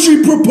 "What is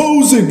she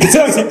proposing?"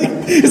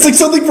 It's like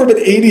something from an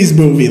 80s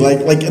movie,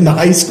 like in the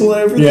high school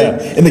and everything.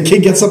 Yeah. And the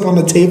kid gets up on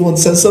the table and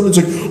says something.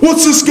 It's like,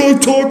 "What's this guy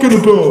talking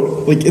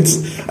about?" Like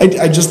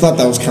I just thought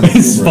that was kind of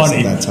humorous funny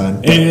at that time.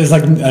 But, it is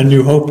like a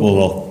New Hope a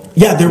little.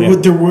 yeah,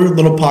 there were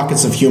little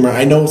pockets of humor.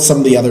 I know some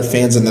of the other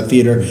fans in the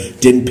theater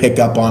didn't pick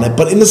up on it,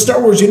 but in the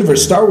Star Wars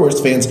universe, Star Wars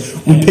fans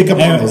would pick up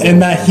on those.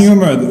 And that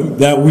humor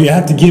that we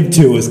have to give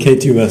to was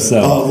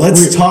K2SO. Oh,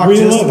 let's talk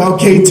about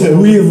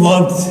K2. We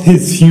loved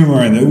his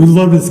humor in it. We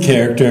loved his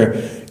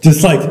character.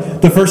 Just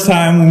like the first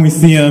time when we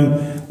see him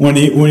when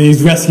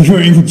he's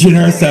rescuing Jyn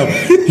Erso,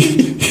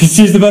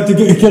 she's about to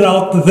get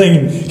off the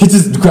thing. He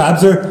just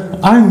grabs her.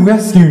 "I'm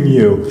rescuing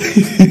you."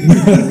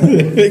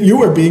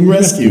 You are being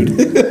rescued.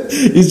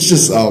 It's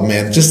just, oh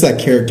man, just that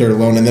character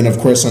alone. And then of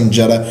course on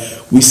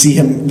Jedha, we see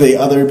the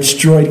other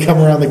droid come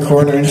around the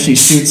corner and she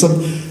shoots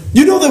him.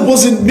 You know that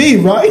wasn't me,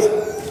 right?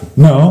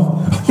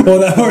 No. Well,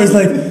 that was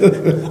like,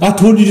 "I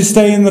told you to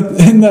stay in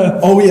the.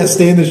 Oh yeah,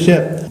 stay in the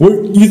ship.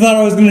 You thought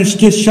I was going to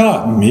get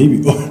shot,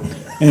 maybe.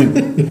 And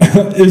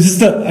it was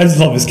just I just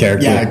love his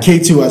character. Yeah,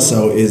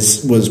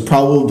 K2SO was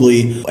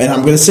probably, and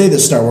I'm going to say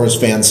this, Star Wars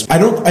fans,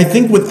 I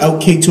think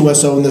without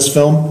K2SO in this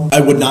film, I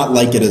would not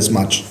like it as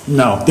much.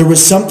 No. There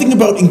was something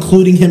about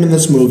including him in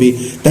this movie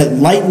that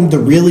lightened the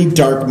really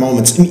dark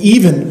moments, and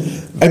even,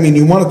 I mean,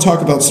 you want to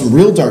talk about some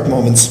real dark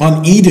moments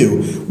on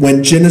Edu,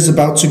 when Jyn is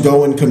about to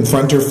go and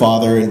confront her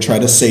father and try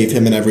to save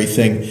him and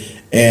everything,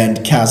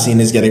 and Cassian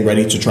is getting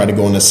ready to try to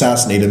go and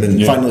assassinate him,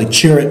 and finally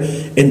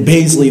Chirrut and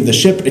Baze leave the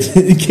ship, and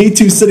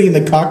K2 sitting in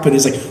the cockpit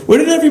is like, "Where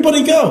did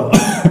everybody go?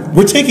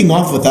 We're taking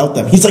off without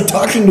them." He's like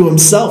talking to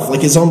himself,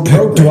 like his own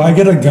program. Do I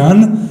get a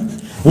gun?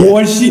 Well,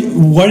 why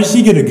does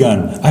she get a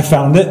gun? I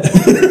found it.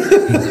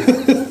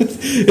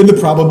 In the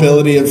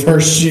probability of her,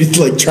 she's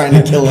like trying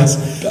to kill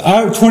us.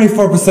 I have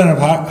 24% of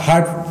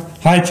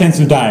high chance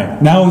of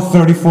dying. Now it's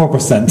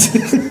 34%.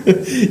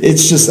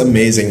 It's just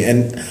amazing.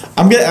 And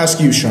I'm going to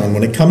ask you, Sean,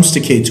 when it comes to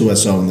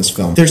K2SO in this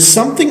film, there's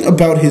something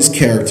about his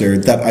character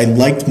that I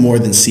liked more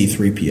than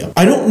C-3PO.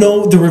 I don't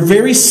know, there were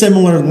very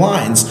similar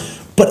lines,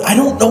 but I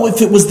don't know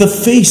if it was the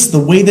face, the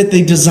way that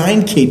they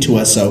designed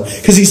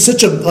K2SO, because he's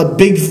such a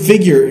big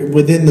figure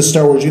within the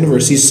Star Wars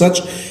universe. He's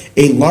such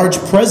a large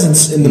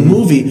presence in the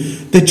movie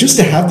that just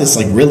to have this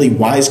like really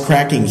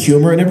wisecracking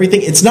humor and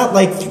everything, it's not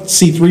like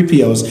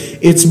C-3PO's.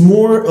 It's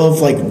more of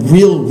like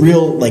real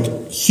like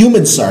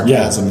human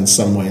sarcasm in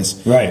some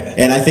ways. Right.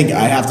 And I think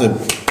I have to,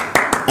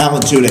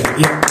 Alan Tudyk.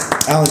 Yeah.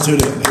 Alan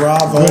Tudyk,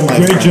 bravo, my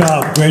Great friend.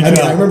 job.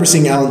 I remember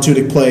seeing Alan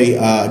Tudyk play,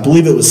 I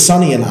believe it was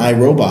Sonny in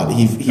iRobot.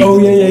 He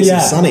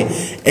voices Sonny.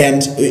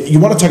 And you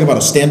want to talk about a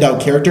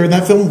standout character in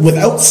that film?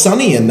 Without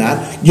Sonny in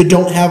that, you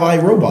don't have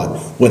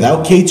iRobot.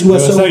 Without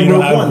K2SO in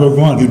Rogue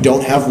One, you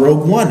don't have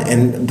Rogue One.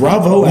 And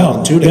bravo,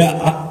 Alan Tudyk.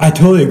 Yeah, I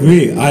totally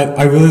agree.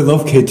 I really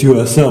love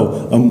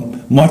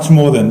K2SO much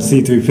more than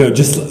C-3PO.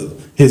 Just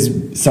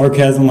his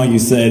sarcasm, like you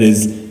said,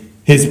 is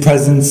his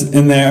presence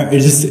in there.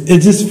 It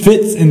just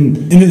fits in,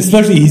 and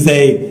especially he's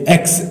a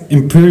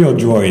ex-Imperial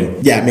droid.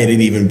 Yeah, it made it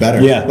even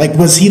better. Yeah. Like,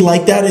 was he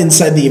like that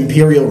inside the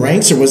Imperial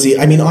ranks, or was he?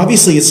 I mean,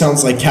 obviously, it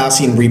sounds like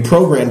Cassian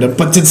reprogrammed him,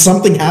 but did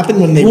something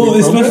happen when they? Well,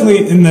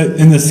 especially in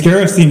the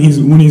Scarif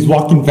scene, when he's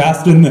walking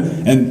faster,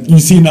 and you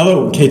see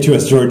another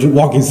K2S droid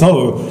walking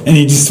solo, and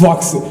he just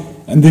walks.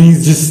 and then he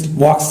just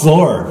walks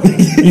slower.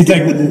 He's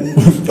like,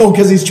 oh,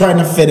 because he's trying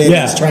to fit in.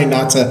 Yeah. He's trying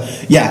not to.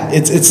 Yeah,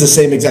 it's the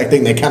same exact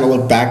thing. They kind of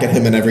look back at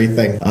him and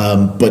everything.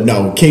 But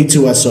no,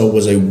 K2SO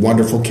was a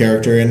wonderful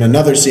character. And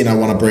another scene I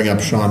want to bring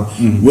up, Sean,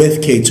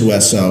 with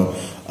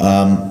K2SO.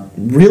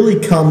 Really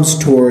comes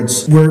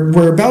towards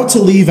we're about to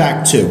leave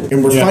Act 2,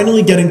 and we're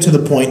finally getting to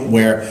the point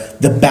where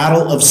the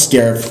Battle of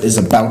Scarif is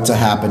about to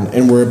happen,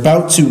 and we're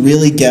about to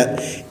really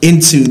get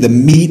into the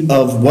meat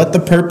of what the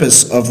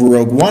purpose of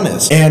Rogue One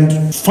is.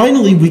 And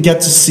finally we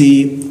get to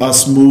see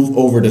us move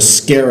over to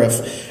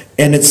Scarif,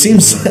 and it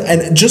seems,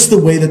 and just the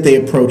way that they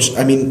approached,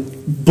 I mean,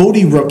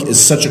 Bodhi Rook is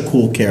such a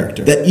cool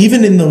character that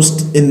even in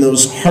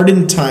those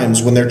hardened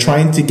times when they're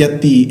trying to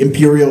get the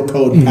Imperial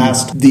Code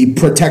past the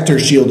Protector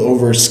Shield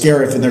over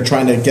Scarif, and they're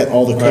trying to get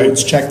all the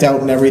codes checked out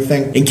and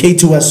everything, and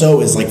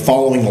K2SO is like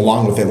following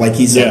along with it like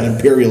he's an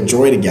Imperial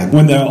droid again.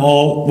 When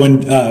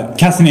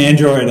Cassian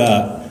Andor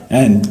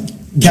and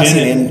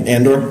Cassian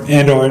Andor.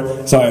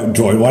 Sorry,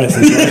 droid. Why did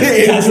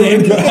I say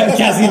droid?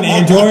 Cassian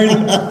Andor.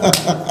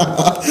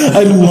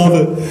 I love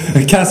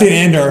it. Cassian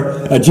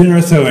Andor, Jyn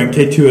Erso, and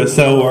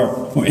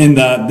K2SO were in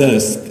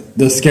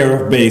the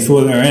Scarif base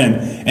where they're in,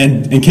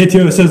 and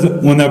K2SO says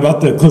when they're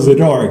about to close the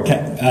door,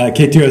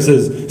 K2SO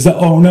says,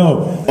 "Oh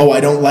no! Oh,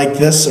 I don't like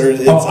this." Or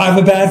I have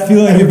a bad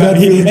feeling about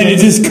it, and it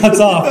just cuts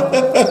off.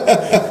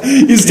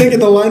 He's taking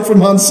the line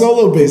from Han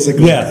Solo,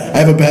 basically. Yeah, I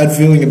have a bad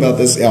feeling about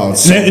this. Oh,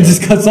 so it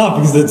just cuts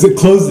off because it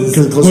closes.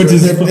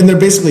 And they're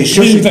basically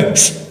shushing. Like,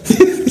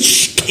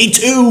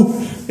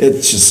 K2.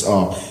 It's just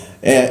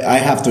I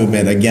have to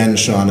admit again,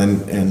 Sean,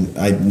 and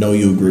I know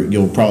you agree.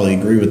 You'll probably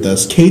agree with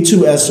this.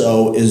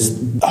 K2SO is,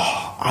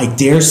 I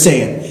dare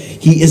say it,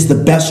 he is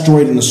the best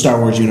droid in the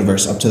Star Wars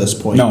universe up to this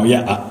point. No,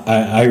 yeah,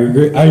 I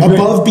agree.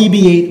 Above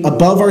BB-8,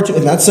 above R2,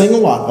 and that's saying a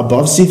lot.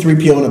 Above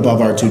C-3PO and above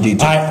R2-D2.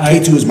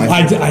 K2 is my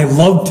favorite. I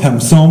loved him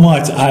so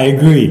much. I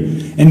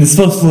agree. And it's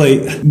supposed to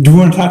like. Do you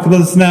want to talk about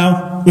this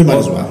now? We might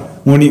as well.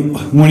 When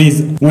he's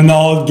in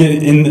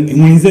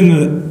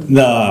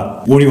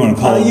the what do you want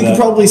to call it? You could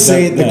probably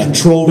say the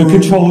control room. The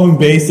control room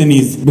base, and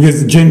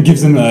because Jyn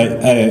gives him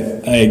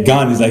a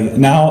gun. He's like,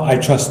 now I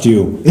trust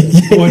you,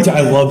 which I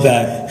love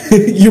that.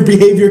 Your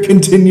behavior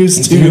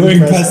continues to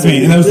impress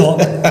me. And that was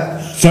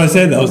so I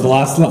said that was the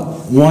last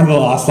one of the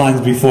last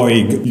lines before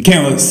you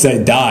can't really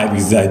say die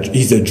because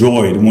he's a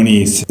droid when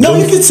he's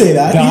you could say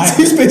that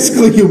he's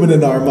basically human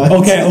in our minds.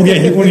 Okay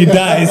when he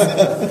dies,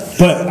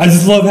 but I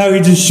just love how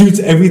he just shoots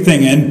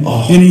everything and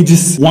he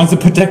just wants to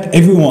protect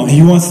everyone.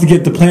 He wants to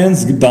get the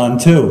plans done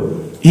too.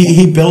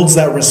 He builds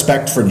that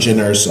respect for Jyn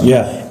Erso.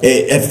 Yeah.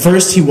 At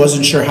first he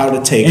wasn't sure how to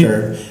take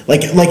her.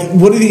 Like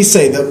what did he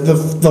say?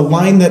 The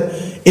line that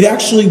it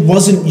actually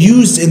wasn't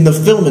used in the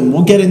film, and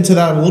we'll get into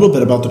that a little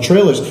bit about the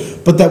trailers.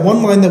 But that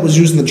one line that was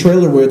used in the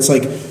trailer where it's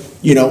like,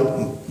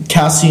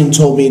 Cassian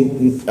told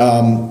me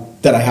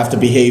that I have to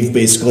behave,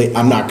 basically,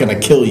 I'm not going to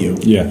kill you.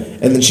 Yeah.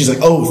 And then she's like,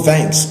 oh,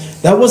 thanks.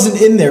 That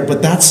wasn't in there,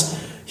 but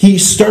he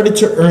started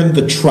to earn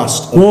the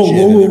trust of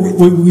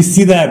Jyn. We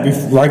see that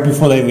right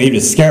before they leave to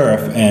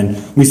Scarif, and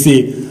we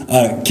see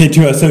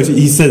K2SO,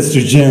 he says to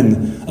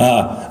Jyn,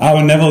 I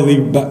will never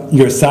leave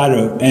your side.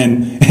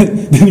 And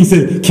then he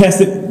said,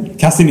 Cassian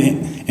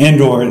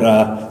Andor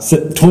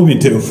told me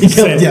to.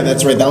 Yeah,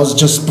 that's right. That was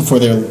just before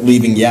they're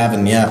leaving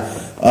Yavin,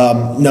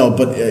 no,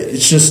 but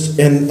it's just,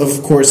 and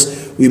of course,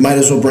 we might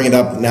as well bring it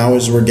up now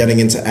as we're getting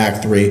into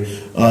Act 3.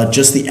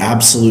 Just the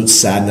absolute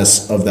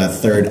sadness of that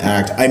third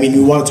act. I mean,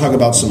 we want to talk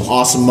about some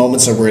awesome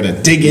moments that we're going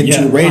to dig into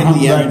at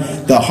the end.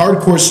 Right. The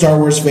hardcore Star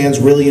Wars fans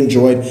really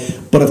enjoyed.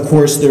 But of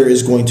course, there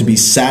is going to be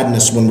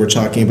sadness when we're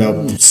talking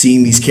about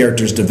seeing these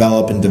characters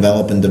develop and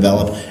develop and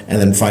develop.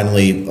 And then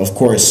finally, of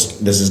course,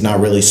 this is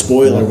not really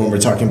spoiler when we're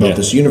talking about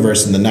this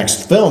universe in the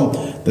next film,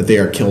 that they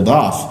are killed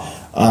off.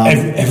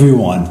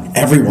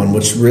 Everyone,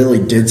 which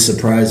really did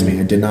surprise me.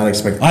 I did not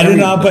expect. I did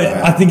not, but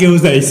I think it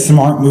was a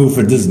smart move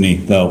for Disney,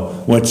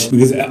 though,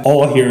 because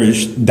all here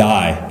is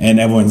die,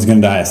 and everyone's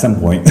going to die at some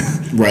point.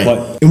 Right.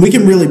 And we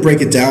can really break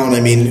it down.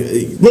 I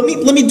mean, let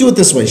me do it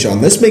this way, Sean.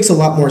 This makes a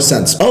lot more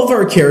sense. Of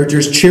our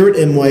characters, Chirrut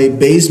Imwe,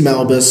 Baze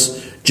Malbus,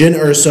 Jyn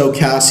Erso,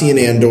 Cassian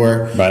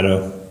Andor,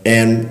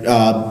 and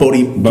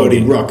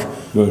Bodhi Rook.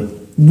 Good.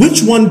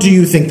 Which one do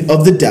you think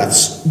of the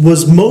deaths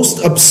was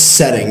most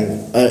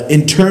upsetting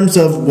in terms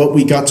of what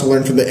we got to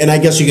learn from and I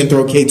guess you can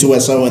throw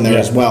K2SO in there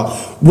as well.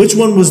 Which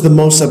one was the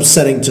most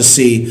upsetting to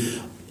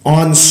see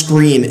on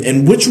screen,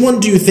 and which one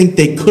do you think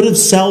they could have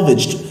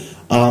salvaged?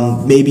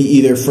 Maybe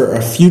either for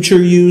a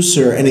future use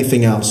or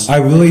anything else. I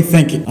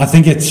think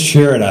it's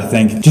Chirrut. I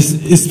think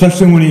just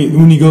especially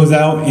when he goes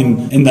out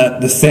in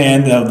the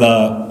sand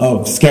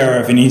of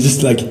Scarif, and he's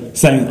just like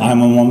saying,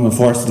 "I'm on one with the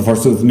Force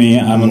is with me.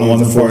 I'm on one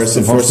with the Force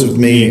is with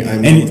me,"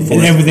 and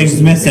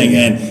everything's missing,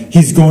 and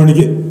he's going to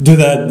get to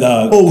that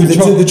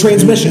the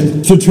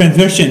transmission to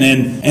transmission,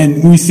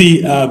 and we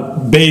see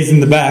Baze in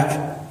the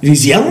back.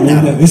 He's yelling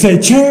at him. They say,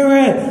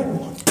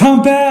 "Chirrut,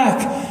 come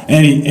back!"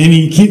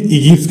 he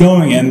keeps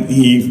going, and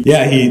he.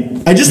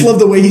 I just love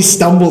the way he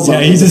stumbles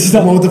on he just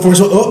with the force.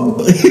 Oh.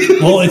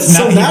 Well, it's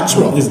so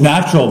natural. It's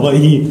natural, but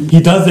he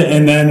does it,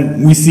 and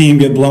then we see him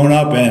get blown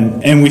up,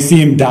 and we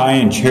see him die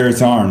in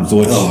Chirrut's arms.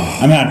 Which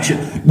I'm not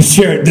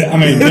Chirrut. I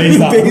mean,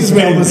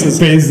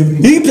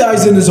 he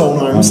dies in his own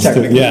arms,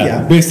 technically.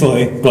 Yeah,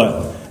 basically,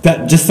 but.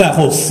 That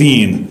whole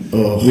scene,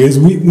 because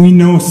we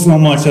know so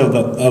much of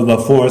the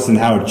Force and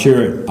how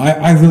Chirrut.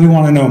 I really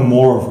want to know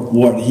more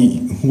what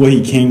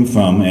he came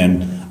from,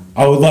 and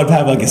I would love to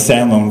have like a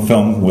standalone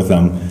film with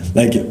him,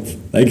 like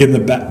in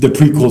the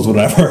prequels,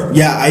 whatever.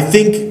 Yeah, I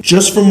think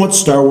just from what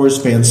Star Wars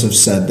fans have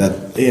said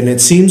that, and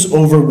it seems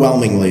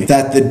overwhelmingly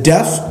that the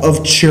death of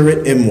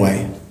Chirrut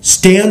Imwe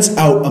stands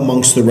out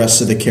amongst the rest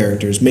of the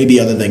characters, maybe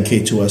other than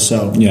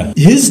K2SO. Yeah,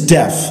 his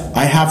death,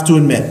 I have to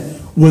admit,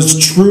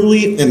 was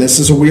truly, and this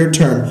is a weird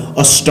term,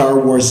 a Star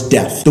Wars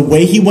death. The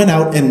way he went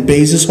out and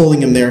Baze is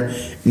holding him there,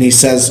 and he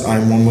says,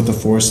 "I'm one with the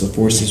Force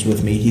is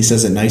with me." He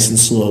says it nice and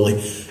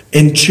slowly.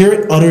 And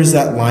Chirrut utters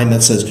that line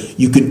that says,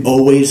 "You can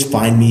always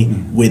find me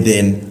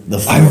within the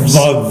Force." I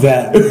love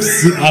that.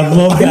 I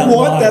love that. I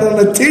want that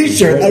on a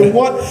T-shirt.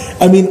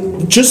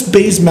 Just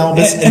Baze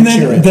Malbus and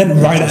Chirrut.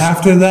 Then right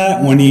after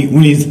that, when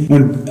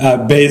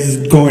Baze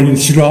is going to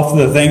shoot off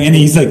the thing, and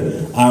he's like,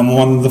 "I'm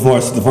one with the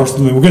Force is with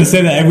me." We're gonna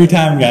say that every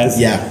time, guys.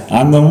 Yeah.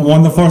 I'm the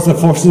one with the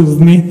Force is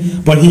with me.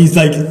 But he's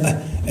like,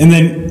 and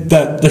then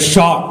the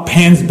shot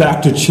pans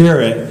back to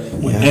Chirrut,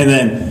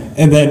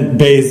 and then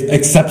Baze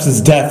accepts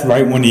his death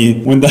right when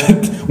he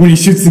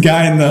shoots the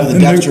guy in the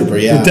Death Trooper.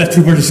 Yeah. The Death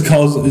Trooper just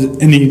calls,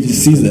 and he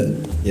just sees it.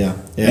 Yeah.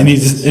 And he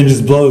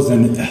just blows,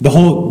 and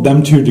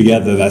them two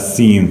together, that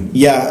scene.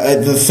 Yeah,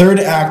 the third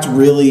act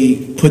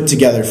really put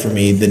together for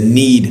me the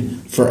need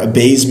for a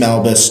Baze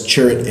Malbus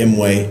Chirrut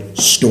Imwe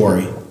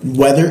story.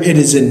 Whether it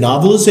is in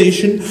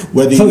novelization,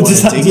 whether you want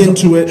to dig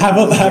into it, have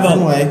the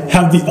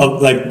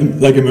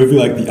like a movie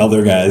like The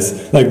Other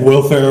Guys, like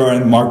Will Ferrell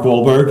and Mark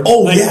Wahlberg. Oh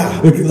like,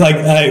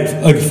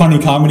 yeah, like funny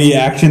comedy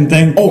action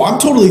thing. Oh, I'm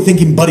totally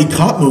thinking buddy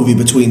cop movie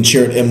between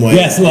Chirrut Imwe.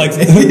 Yes, what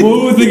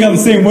would we think on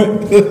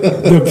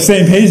the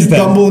same page then?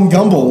 Gumble and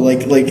Gumble,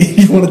 like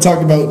you want to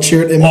talk about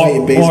Chirrut Imwe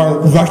and Baze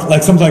Malbus,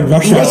 like something like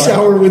Rush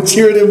Hour with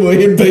Chirrut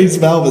Imwe and Baze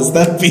Malbus.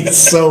 That'd be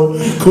so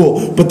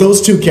cool. But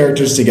those two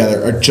characters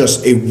together are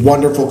just a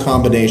wonderful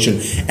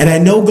combination. And I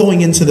know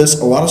going into this,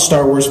 a lot of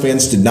Star Wars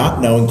fans did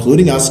not know,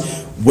 including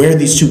us, where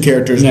these two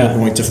characters were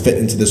going to fit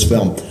into this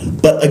film.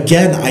 But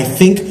again, I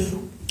think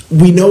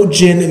we know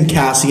Jyn and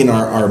Cassian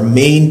are our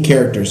main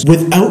characters.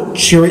 Without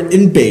Chirrut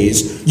and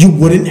Baze, you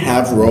wouldn't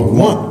have Rogue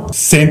One.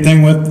 Same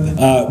thing with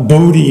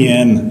Bodhi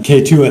and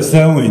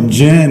K2SO and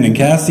Jyn and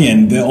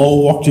Cassian. They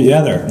all walk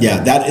together.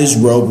 Yeah, that is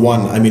Rogue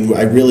One. I mean,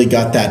 I really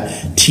got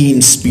that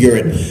team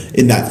spirit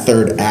in that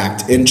third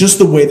act. And just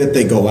the way that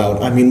they go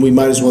out. I mean, we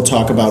might as well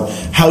talk about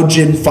how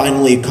Jyn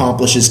finally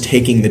accomplishes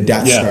taking the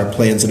Death Star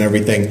plans and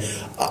everything.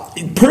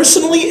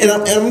 Personally, and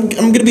I'm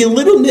going to be a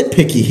little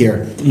nitpicky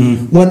here,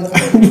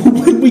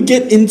 when we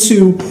get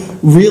into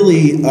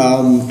really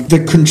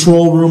the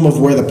control room of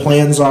where the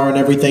plans are and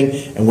everything,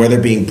 and where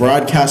they're being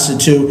broadcasted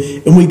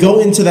to, and we go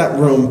into that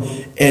room,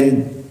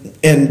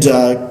 and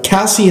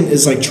Cassian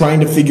is like trying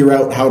to figure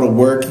out how to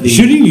work the...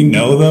 Shouldn't you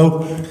know,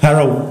 though, how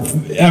to...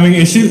 I mean,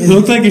 it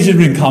looked like it should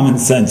have been common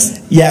sense.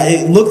 Yeah,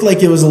 it looked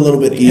like it was a little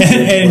bit easier.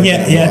 and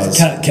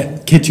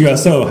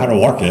K2SO how to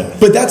work it.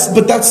 But that's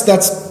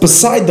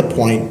beside the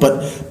point.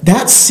 But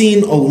that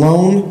scene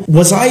alone,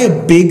 was I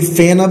a big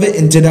fan of it,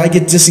 and did I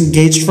get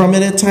disengaged from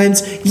it at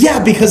times?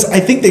 Yeah, because I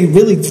think they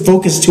really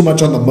focused too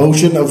much on the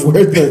motion of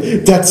where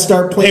the Death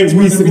Star planes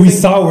were. We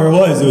saw where it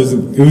was.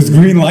 It was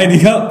green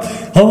lighting up.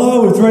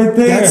 Hello, it's right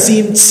there. That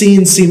scene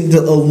seemed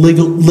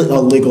illegal. It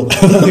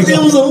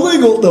was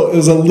illegal. No, it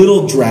was a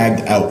little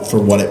dragged out for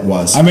what it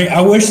was. I mean,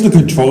 I wish the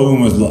control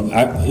room was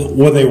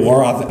what they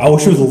were. I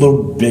wish it was a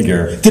little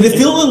bigger. Did it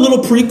feel a little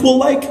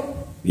prequel-like?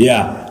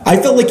 Yeah. I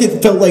felt like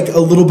it felt like a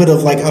little bit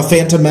of like a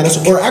Phantom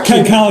Menace, or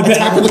actually kind of like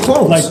Attack of the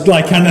Clones,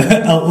 like kind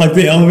of like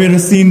the elevator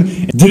scene.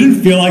 It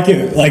didn't feel like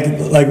it like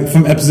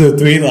from episode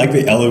 3, like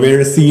the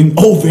elevator scene.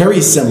 Oh,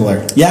 very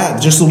similar. Yeah,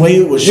 just the way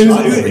it was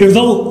shot. It was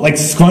all like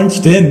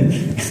scrunched in.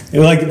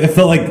 It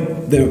felt like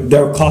they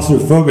were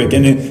claustrophobic,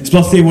 and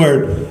especially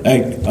where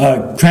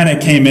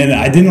Krennic came in.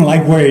 I didn't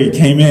like where he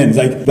came in. It's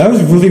like that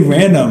was really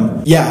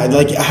random. Yeah,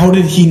 like how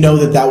did he know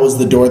that was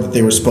the door that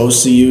they were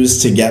supposed to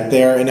use to get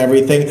there and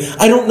everything?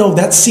 I don't know.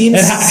 That scene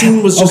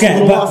was just a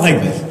little off.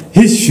 Like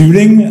his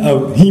shooting,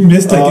 he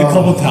missed like a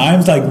couple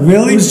times. Like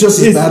really, it was just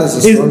as bad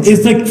as a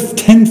it's like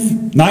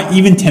 10, not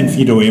even 10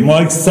 feet away,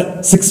 more like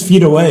 6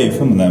 feet away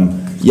from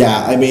them.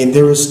 Yeah, I mean,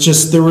 there were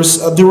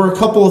a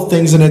couple of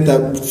things in it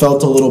that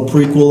felt a little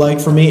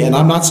prequel-like for me, and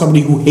I'm not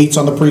somebody who hates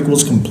on the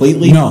prequels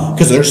completely. No,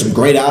 because there's some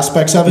great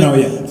aspects of it. No,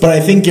 yeah. But I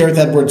think Gareth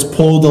Edwards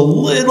pulled a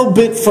little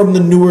bit from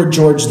the newer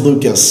George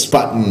Lucas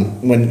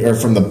from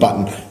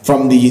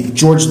the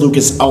George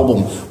Lucas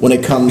album when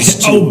it comes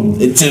to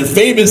it's a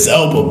famous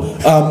album.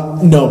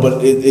 No,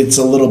 but it's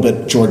a little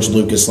bit George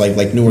Lucas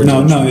like newer.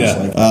 George Lucas,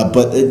 yeah.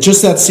 But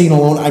just that scene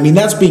alone, I mean,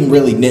 that's being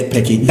really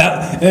nitpicky.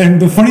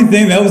 And the funny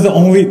thing, that was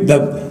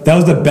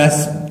the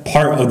best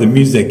part of the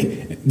music.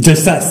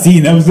 Just that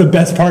scene, that was the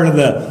best part of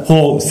the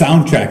whole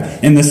soundtrack.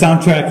 And the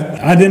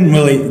soundtrack, I didn't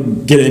really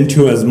get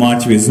into as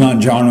much because it's not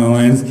John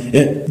Williams.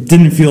 It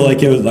didn't feel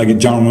like it was like a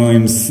John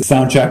Williams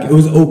soundtrack. It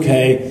was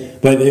okay,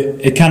 but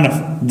it kind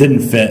of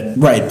didn't fit.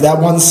 Right,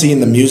 that one scene,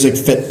 the music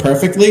fit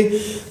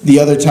perfectly. The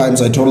other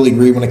times, I totally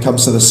agree when it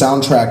comes to the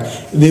soundtrack.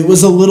 It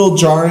was a little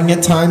jarring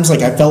at times.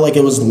 Like, I felt like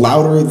it was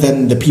louder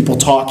than the people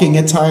talking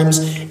at times,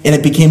 and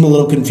it became a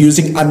little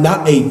confusing. I'm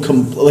not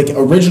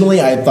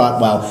originally I thought,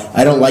 wow,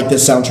 I don't like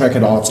this soundtrack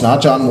at all. It's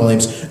not John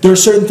Williams. There are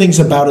certain things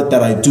about it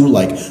that I do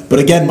like. But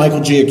again, Michael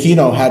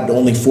Giacchino had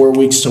only 4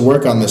 weeks to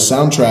work on this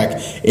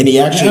soundtrack, and he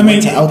actually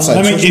went to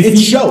outside sources. It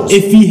shows.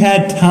 If he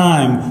had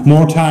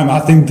more time,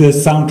 I think the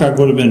soundtrack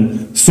would have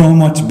been so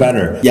much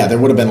better. Yeah, there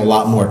would have been a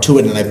lot more to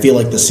it, and I feel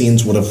like the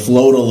scenes would have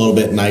flowed a little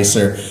bit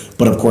nicer.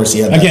 But of course, he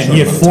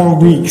had 4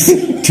 weeks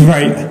to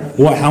write.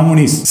 How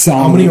many songs?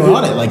 How many are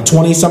on it? Like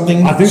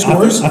 20-something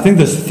scores? I think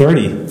there's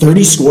 30.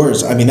 30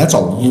 scores. I mean, that's a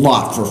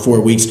lot for 4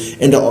 weeks.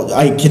 And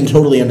I can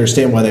totally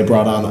understand why they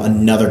brought on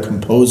another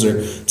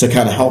composer to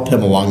kind of help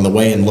him along the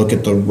way and look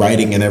at the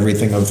writing and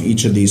everything of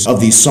each of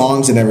these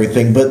songs and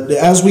everything. But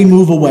as we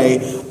move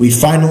away, we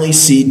finally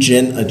see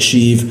Jin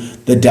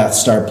achieve the Death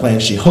Star plan.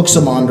 She hooks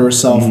him onto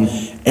herself.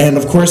 Mm-hmm. And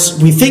of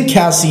course, we think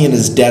Cassian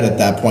is dead at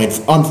that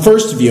point. On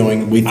first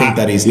viewing, we think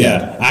that he's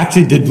dead. Yeah, I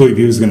actually did believe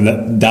he was going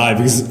to die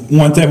because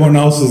once everyone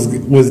else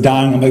was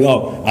dying, I'm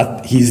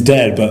like, he's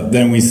dead. But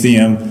then we see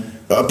him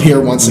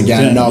appear once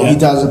again. He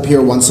does appear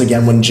once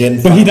again when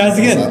Jin. But he dies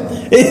again.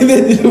 And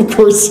then, of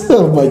course,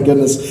 oh my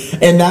goodness.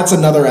 And that's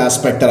another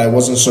aspect that I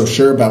wasn't so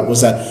sure about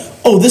was that,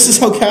 this is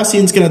how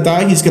Cassian's going to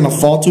die? He's going to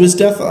fall to his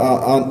death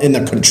in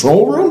the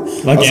control room?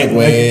 I was like,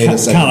 wait a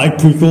second. Kind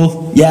of like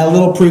prequel? Yeah, a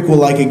little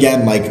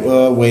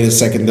prequel, wait a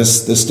second,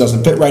 this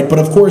doesn't fit right. But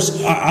of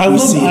course, I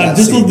just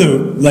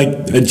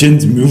love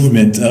Jin's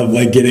movement of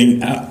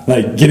getting up.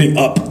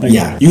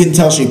 Yeah, you can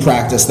tell she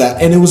practiced that,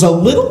 and it was a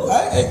little.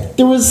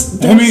 There was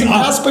some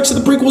aspects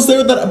of the prequels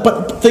there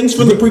but things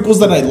from the prequels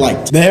that I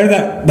liked.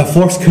 That the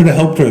Force could have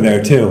helped her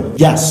there too.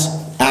 Yes.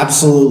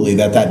 Absolutely,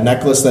 that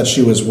necklace that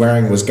she was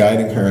wearing was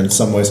guiding her in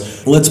some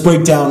ways. Let's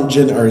break down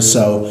Jyn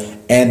Erso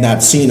and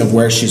that scene of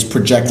where she's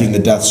projecting the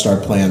Death Star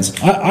plans.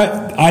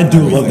 I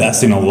do love that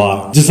scene a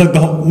lot. Just like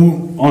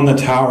on the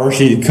tower,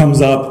 she comes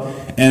up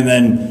and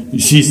then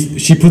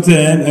she puts it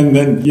in, and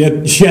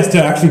then she has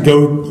to actually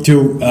go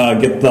to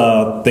get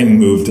the thing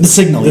moved. The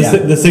signal,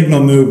 the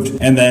signal moved,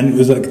 and then it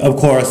was like, of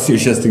course, she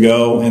has to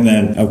go, and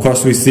then of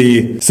course we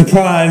see,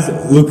 surprise,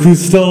 look who's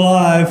still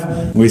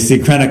alive. We see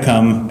Krennic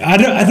come. I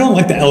don't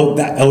like that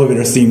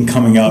elevator scene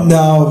coming up.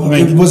 No,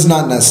 it was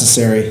not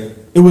necessary.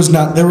 It was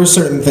not. There were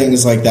certain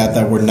things like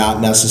that were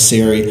not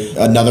necessary.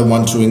 Another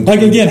one to include.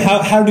 Like again,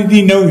 how did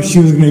he know she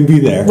was going to be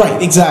there?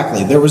 Right,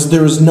 exactly. There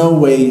was no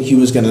way he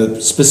was going to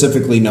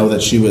specifically know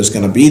that she was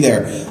going to be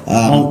there,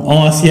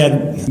 unless he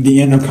had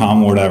the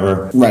intercom or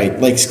whatever. Right,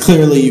 like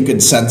clearly you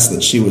could sense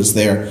that she was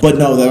there. But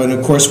no, and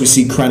of course we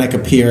see Krennic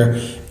appear.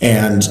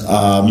 And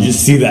you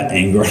just see that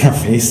anger on her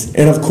face.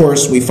 And of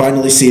course, we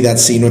finally see that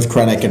scene with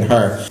Krennic and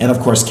her. And of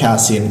course,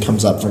 Cassian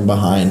comes up from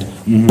behind.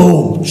 Mm-hmm.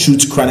 Boom!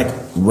 Shoots Krennic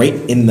right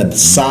in the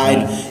side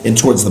and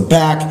towards the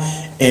back.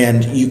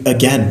 And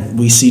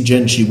we see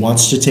Jyn. She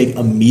wants to take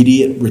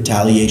immediate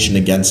retaliation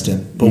against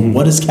him. But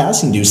what does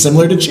Cassian do?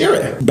 Similar to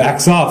Chirrut.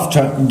 Backs off.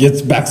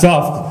 Backs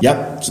off.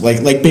 Yep.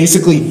 Like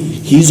basically,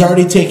 he's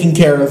already taken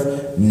care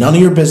of. None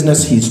of your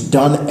business. He's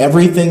done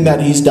everything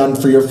that he's done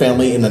for your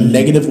family in a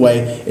negative way.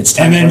 It's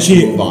time for us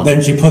to move on.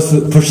 Then she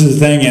pushes the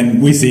thing,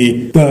 and we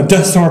see the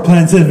Death Star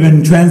plans have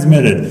been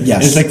transmitted.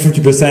 Yes. It's like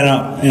 50%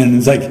 out, and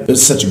it's like...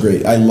 It's such a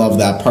great... I love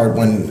that part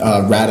when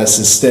Raddus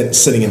is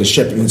sitting in the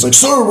ship, and it's like,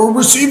 "Sir, we're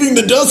receiving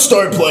the Death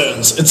Star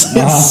plans."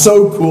 It's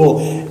so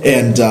cool.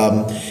 And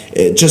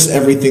just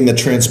everything that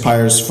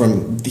transpires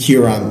from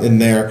here on in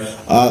there.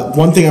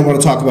 One thing I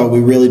want to talk about, we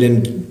really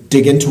didn't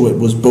dig into it,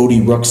 was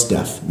Bodhi Rook's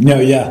death. No,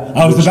 yeah.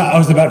 I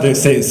was about to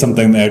say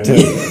something there too.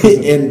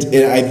 and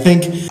I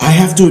think I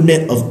have to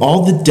admit, of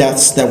all the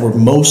deaths that were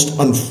most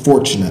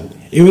unfortunate,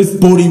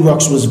 Bodhi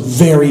Rook's was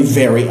very,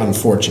 very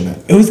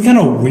unfortunate. It was kind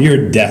of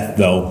weird death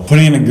though,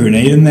 putting in a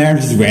grenade in there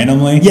just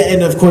randomly. Yeah,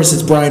 and of course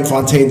it's Brian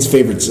Fontaine's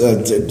favorites.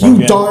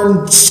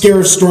 Darn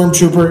scarce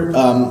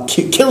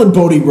stormtrooper killing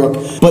Bodhi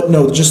Rook. But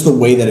no, just the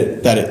way that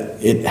it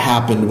it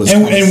happened was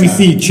And, kinda and we sad.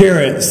 see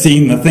Chirrut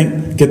seeing the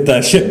thing, get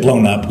the ship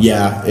blown up.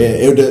 Yeah,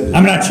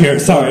 I'm not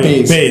Chirrut, sorry,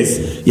 Baze.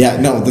 Baze. Yeah,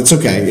 no, that's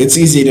okay. It's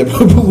easy to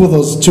well,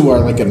 those two are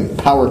like a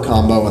power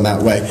combo in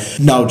that way.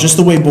 No, just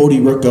the way Bodhi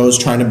Rook goes,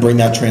 trying to bring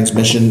that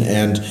transmission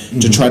and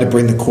to try to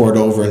bring the cord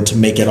over and to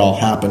make it all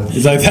happen.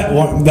 It's like that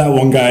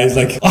one guy is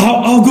like,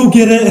 I'll go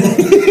get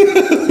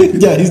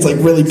it. Yeah, he's like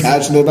really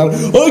passionate about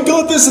it. Oh, I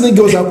got this, and then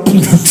goes out.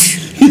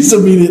 He's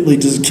immediately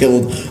just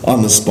killed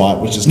on the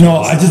spot, which is No,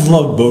 I just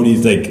love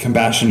Bodhi's like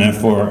compassionate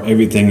for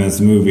everything in this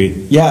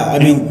movie. Yeah, I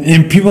mean,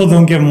 and people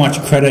don't give much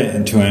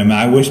credit to him.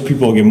 I wish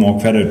people give more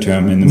credit to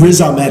him. In the Riz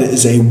Ahmed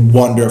is a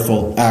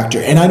wonderful actor,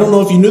 and I don't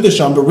know if you knew this,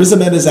 Sean, but Riz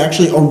Ahmed is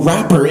actually a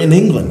rapper in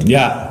England.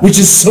 Yeah. Which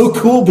is so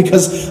cool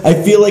because I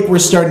feel like we're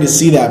starting to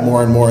see that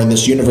more and more in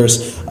this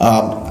universe.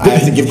 I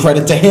have to give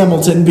credit to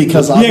Hamilton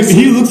because Yeah,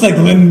 obviously, he looks like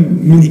Lin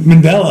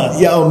Mandela.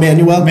 yeah, oh,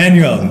 Manuel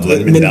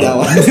Lin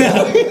Mandela.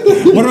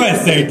 What do I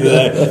say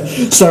today?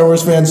 Star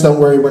Wars fans, don't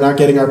worry. We're not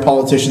getting our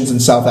politicians in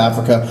South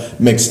Africa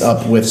mixed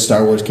up with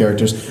Star Wars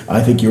characters.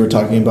 I think you were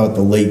talking about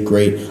the late,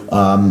 great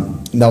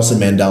Nelson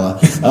Mandela.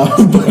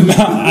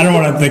 I don't know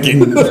what I'm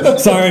thinking.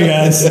 Sorry,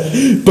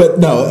 guys. But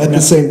no, at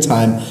the same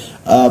time,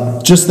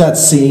 just that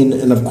scene,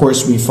 and of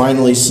course we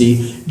finally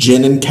see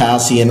Jin and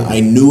Cassian. I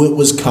knew it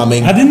was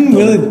coming. I didn't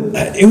really.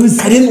 It was.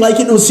 I didn't like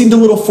it. It seemed a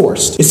little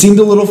forced. It seemed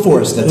a little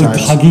forced at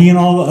times. Hugging and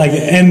all, like,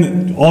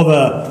 and all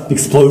the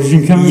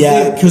explosion coming.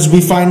 Yeah, because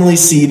we finally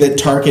see that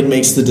Tarkin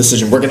makes the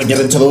decision. We're going to get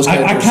into those I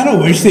characters. kind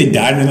of wish they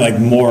died in like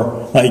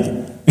more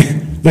like.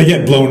 They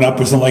get blown up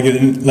or something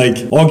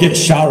or get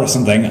shot or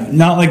something.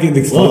 Not like an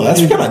explosion. Whoa,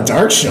 that's kind of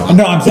dark, Sean.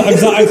 No, I'm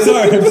sorry,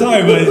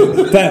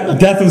 but that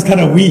death was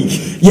kind of weak.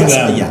 Yes,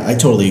 yeah, I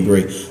totally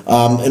agree.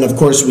 And of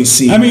course we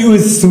see... I mean, it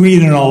was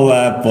sweet and all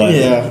that, but...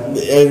 Yeah,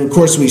 and of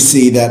course we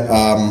see that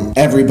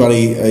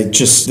everybody,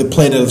 just the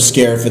planet of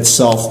Scarif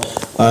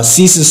itself,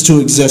 ceases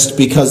to exist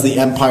because the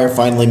Empire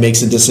finally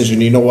makes a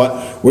decision. You know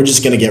what? We're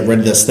just going to get rid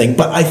of this thing.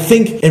 But I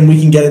think, and we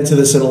can get into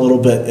this in a little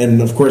bit,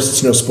 and of course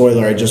it's no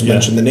spoiler, I just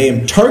mentioned the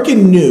name.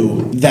 Tarkin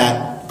knew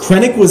that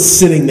Krennic was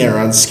sitting there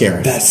on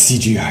Scarif. That's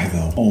CGI,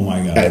 though. Oh, my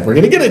God. Okay, we're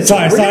going to get into it.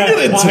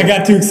 I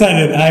got too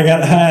excited. I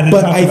had to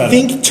But talk I about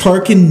think it.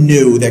 Tarkin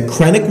knew that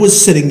Krennic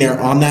was sitting there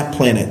on that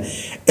planet.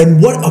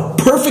 And what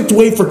a perfect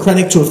way for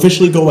Krennic to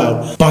officially go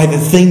out by the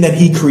thing that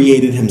he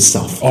created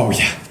himself. Oh,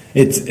 yeah.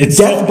 It's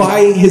Death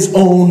by his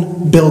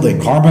own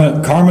building.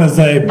 Karma's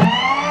a...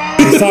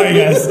 Sorry,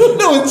 guys.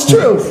 No, it's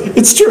true.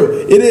 It's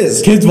true. It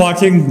is. Kids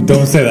watching,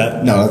 don't say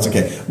that. No, that's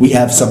okay. We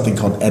have something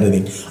called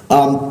editing.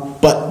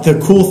 But the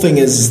cool thing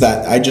is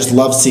that I just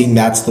love seeing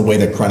that's the way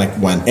that Krennic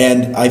went.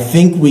 And I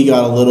think we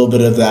got a little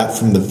bit of that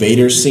from the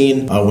Vader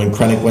scene when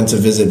Krennic went to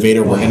visit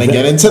Vader. We're going to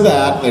get into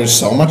that. There's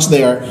so much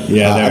there.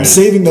 Yeah, I'm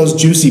saving those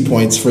juicy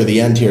points for the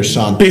end here,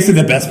 Sean.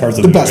 Basically the best parts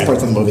of the movie. Best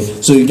parts of the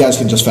movie. So you guys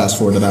can just fast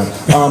forward to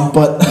that.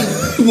 But,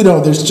 you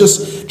know, there's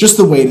just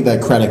the way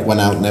that Krennic went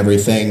out and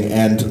everything.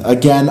 And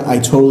again, I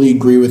totally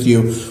agree with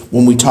you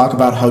when we talk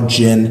about how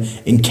Jin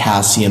and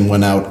Cassian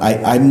went out.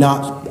 I'm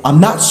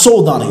not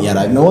sold on it yet.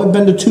 I know I've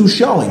been to 2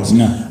 showings,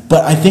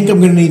 but I think I'm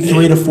going to need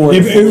 3 to 4.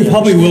 It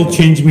probably will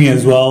change me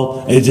as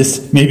well. It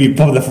just maybe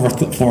probably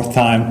the fourth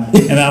time,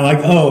 and I'm like,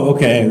 oh,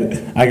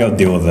 okay, I got to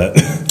deal with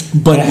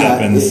it. But it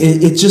happens.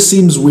 It just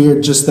seems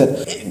weird. Just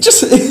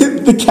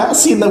the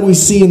Cassian that we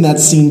see in that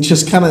scene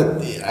just kind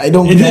of I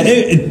don't get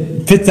it.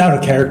 It fits out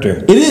of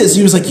character. It is.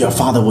 He was like, your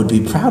father would be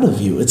proud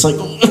of you. It's like.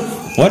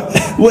 What?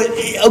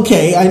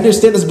 Okay, I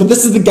understand this, but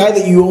this is the guy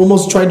that you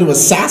almost tried to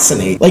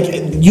assassinate. Like,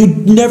 you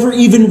never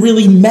even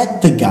really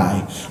met the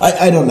guy.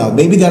 I don't know.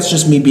 Maybe that's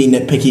just me being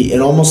nitpicky.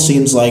 It almost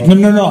seems like...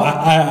 No.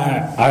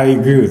 I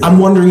agree with you. I'm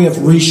wondering if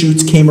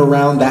reshoots came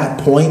around that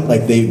point.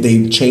 Like,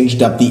 they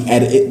changed up the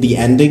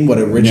ending, what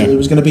it originally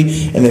was going to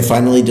be, and they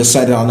finally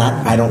decided on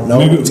that. I don't know.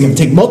 Maybe, it's going to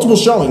take multiple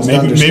showings to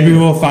understand. Maybe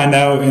we'll find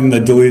out in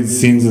the deleted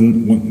scenes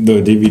in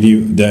the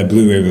DVD, the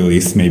Blu-ray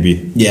release,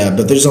 maybe. Yeah,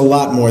 but there's a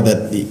lot more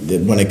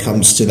that when it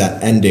comes to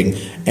that ending.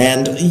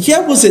 And yeah,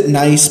 was it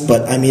nice?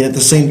 But I mean, at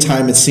the same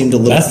time, it seemed a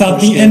little. That's not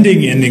the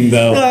ending,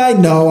 though. I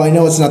know,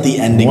 it's not the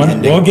ending.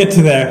 We'll get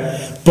to there.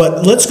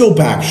 But let's go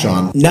back,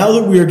 Sean. Now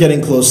that we are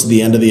getting close to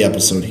the end of the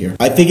episode here,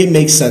 I think it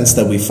makes sense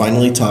that we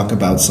finally talk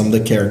about some of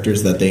the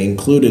characters that they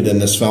included in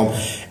this film.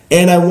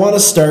 And I want to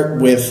start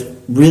with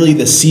really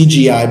the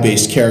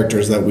CGI-based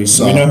characters that we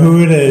saw. We know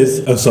who it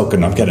is. Ahsoka,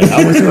 no, I'm kidding.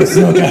 I was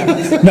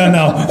Ahsoka.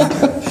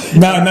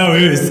 No,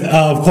 it was,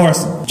 of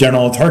course,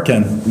 General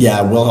Tarkin.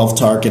 Yeah, Wilhelm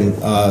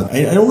Tarkin.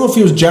 I don't know if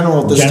he was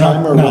General at this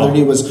time or whether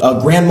he was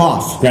Grand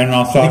Moff. Grand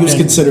Moff Tarkin. I think he was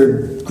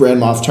considered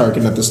Grand Moff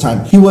Tarkin at this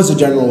time. He was a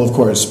general, of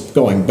course,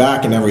 going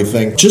back and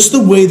everything. Just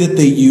the way that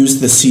they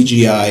used the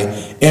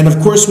CGI. And, of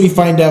course, we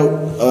find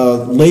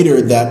out later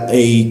that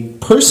a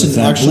person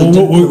actually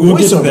did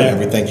voiceover and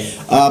everything.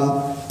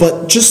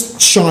 But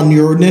just, Sean,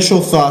 your initial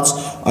thoughts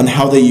on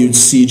how they used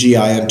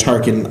CGI on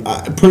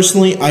Tarkin.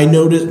 Personally, I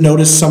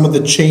noticed some of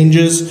the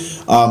changes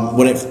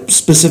when it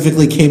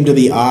specifically came to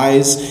the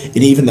eyes and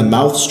even the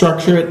mouth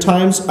structure at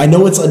times. I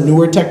know it's a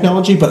newer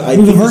technology, but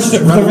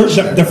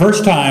the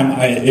first time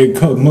it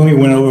completely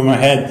went over my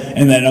head,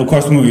 and then of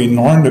course when we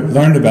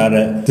learned about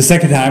it, the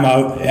second time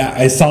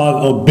I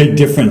saw big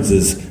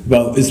differences,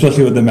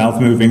 especially with the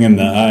mouth moving and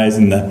the eyes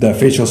and the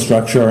facial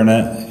structure in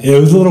it. It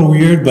was a little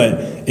weird,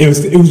 but it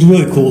was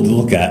really cool to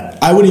look at.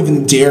 I would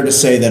even dare to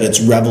say that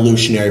it's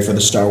revolutionary for the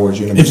Star Wars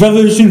universe. It's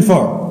revolutionary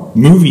for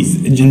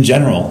movies in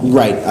general.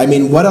 Right. I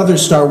mean, what other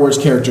Star Wars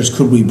characters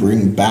could we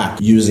bring back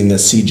using the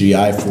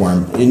CGI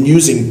form and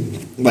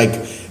using, like,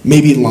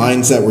 maybe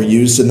lines that were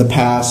used in the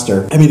past?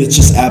 Or I mean, it's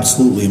just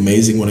absolutely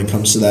amazing when it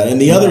comes to that. And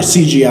the other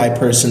CGI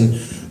person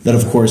that,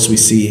 of course, we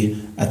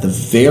see at the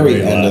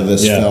very end of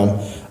this film,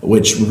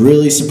 which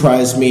really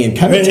surprised me and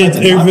kind of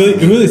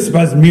it really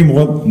surprised me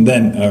more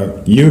than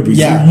you, because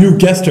you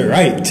guessed it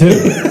right too.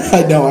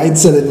 I know, I'd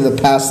said it in the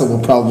past that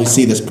we'll probably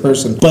see this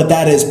person, but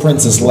that is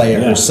Princess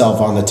Leia herself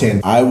on the tin.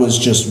 I was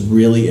just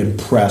really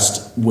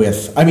impressed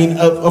with, I mean,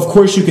 of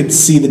course you could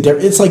see the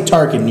difference. It's like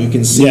Tarkin, you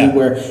can see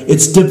where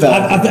it's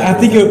developed. I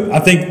think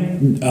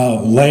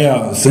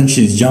Leia, since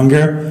she's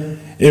younger,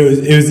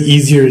 it was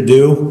easier to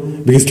do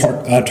because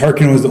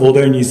Tarkin was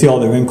older and you see all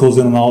the wrinkles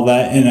and all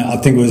that, and I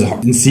think it was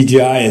in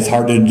CGI it's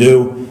harder to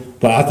do.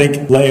 But I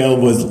think Leia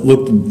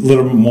looked a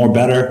little more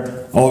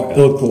better, or it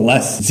looked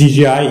less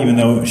CGI, even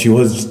though she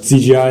was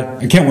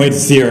CGI. I can't wait to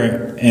see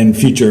her in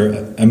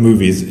future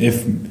movies.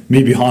 If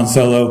maybe Han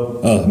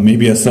Solo,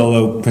 maybe a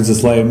solo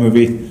Princess Leia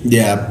movie.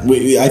 Yeah,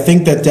 I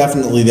think that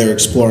definitely they're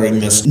exploring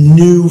this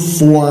new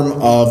form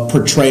of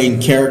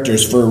portraying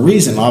characters for a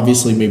reason.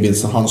 Obviously, maybe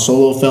it's the Han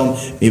Solo film,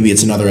 maybe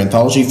it's another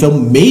anthology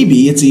film,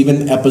 maybe it's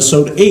even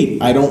Episode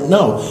 8. I don't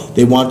know.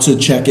 They want to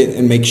check it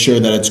and make sure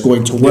that it's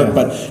going to work.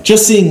 But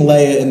just seeing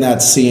Leia in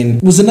that scene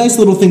was a nice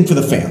little thing for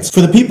the fans.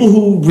 For the people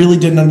who really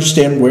didn't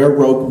understand where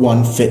Rogue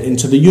One fit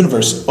into the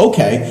universe,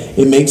 okay,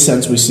 it makes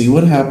sense. We see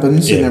what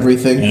happens and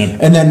everything.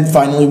 And then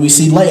finally we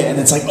see Leia, and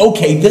it's like,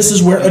 okay, this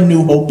is where A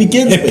New Hope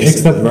begins. It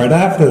picks up right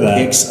after that.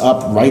 Picks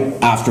up right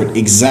after it.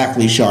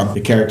 Exactly, Sean.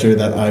 The character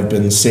that I've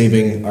been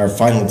saving our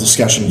final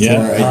discussion for.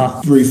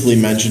 I briefly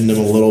mentioned him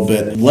a little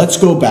bit. Let's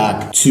go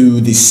back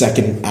to the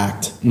second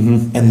act,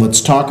 and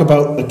let's talk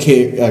about a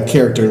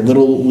character,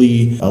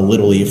 using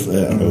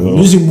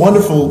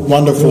wonderful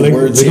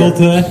words here.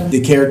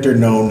 The character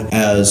known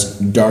as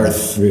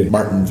Darth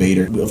Martin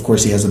Vader. Of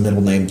course, he has a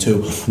middle name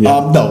too.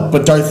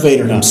 But Darth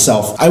Vader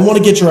himself. I want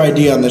to get your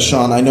idea on this,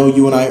 Sean. I know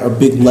you and I are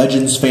big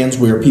Legends fans.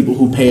 We are people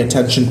who pay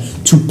attention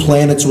to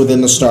planets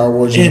within the Star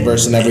Wars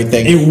universe and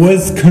everything. It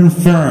was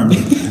confirmed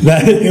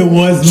that it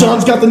was.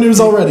 Sean's got the news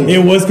already.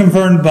 It was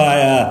confirmed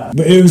by.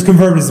 It was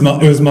confirmed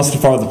it was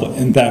Mustafar,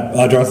 and that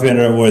Darth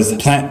Vader was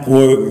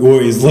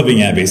where he's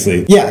living at,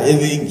 basically. Yeah,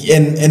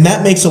 and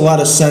that makes a lot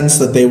of sense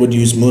that they would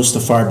use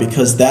Mustafar,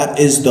 because that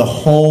is the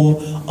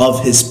home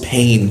of his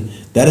pain.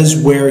 That is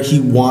where he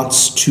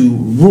wants to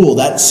rule.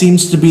 That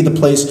seems to be the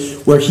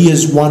place where he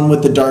is one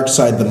with the dark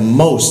side the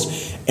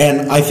most.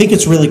 And I think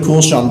it's really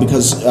cool, Sean,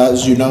 because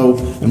as you know,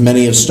 and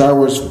many of Star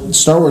Wars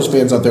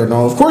fans out there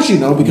know, of course you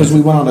know, because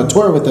we went on a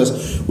tour with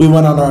this. We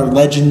went on our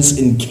Legends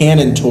in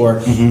Canon tour,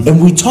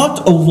 and we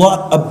talked a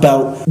lot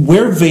about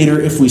where Vader,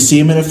 if we see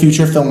him in a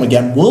future film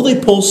again, will they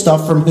pull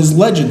stuff from his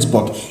Legends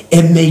book?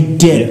 And they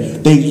did. Yeah.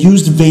 They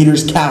used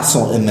Vader's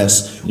castle in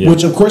this,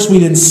 which of course we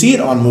didn't see it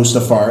on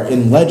Mustafar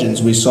in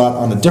Legends. We saw it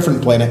on a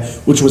different planet,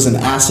 which was an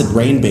acid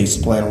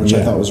rain-based planet, which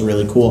I thought was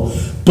really cool.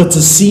 But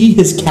to see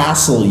his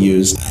castle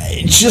used,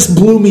 it just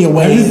blew me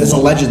away as a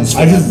Legends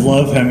fan. I just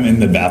love him in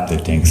the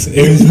bathtub tanks.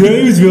 It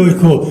was really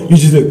cool. You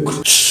just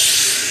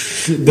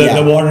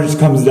the water just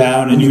comes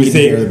down, and you can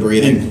hear the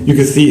breathing. And you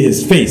can see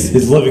his face,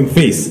 his living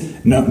face.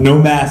 No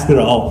mask at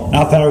all. And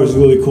I thought it was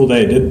really cool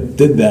that he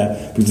did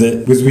that,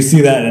 because we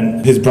see that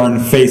in his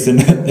burned face in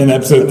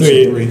episode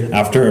 3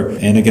 after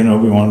Anakin and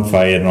Obi-Wan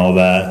fight and all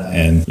that.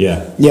 And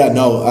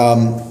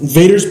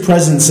Vader's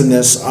presence in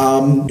this.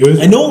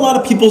 I know a lot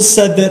of people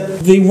said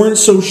that they weren't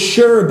so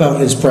sure about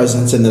his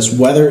presence in this,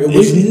 whether it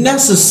was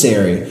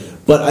necessary.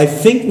 But I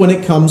think when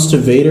it comes to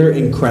Vader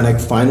and Krennic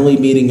finally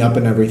meeting up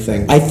and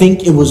everything, I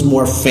think it was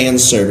more fan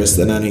service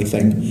than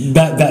anything.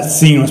 That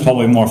scene was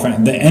probably more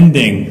fan. The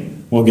ending.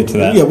 We'll get to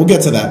that. Yeah, we'll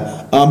get to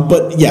that.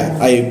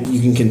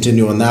 You can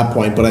continue on that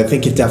point, but I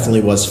think it definitely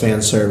was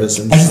fan service.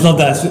 And I just love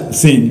that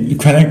scene.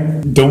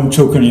 Krennic, don't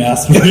choke on your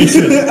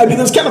aspiration. I mean,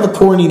 that's kind of a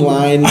corny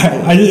line.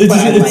 I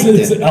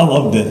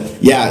loved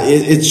it. Yeah,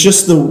 it's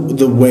just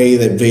the way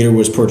that Vader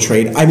was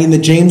portrayed. I mean, the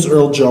James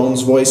Earl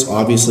Jones voice,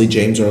 obviously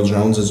James Earl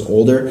Jones is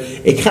older.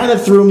 It kind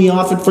of threw me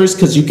off at first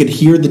because you could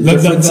hear the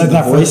difference in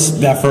the voice.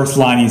 That first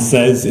line he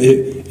says,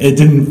 it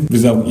didn't,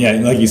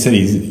 like you said,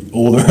 he's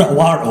older, a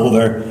lot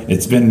older.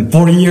 It's been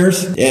 40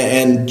 years.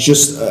 And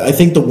just, I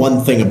think the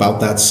one thing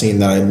about that scene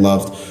that I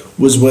loved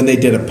was when they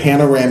did a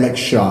panoramic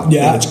shot.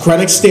 Yeah. And it's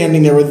Krennic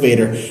standing there with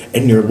Vader,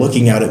 and you're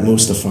looking out at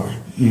Mustafar.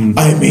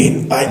 I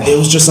mean, it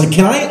was just like,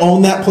 can I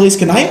own that place?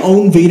 Can I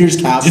own Vader's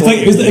castle?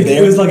 It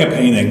was like a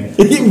painting.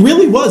 It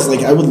really was.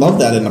 Like, I would love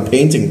that in a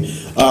painting.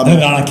 On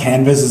a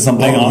canvas or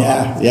something.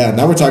 Yeah.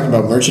 Now we're talking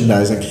about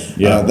merchandising.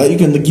 Yeah. That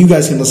you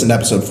guys can listen to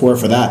episode 4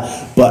 for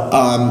that. But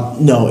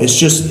no, it's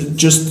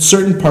just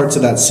certain parts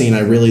of that scene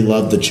I really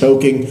loved. The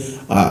choking.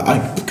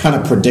 I kind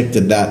of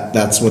predicted that.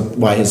 That's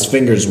why his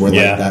fingers were like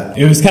that.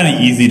 It was kind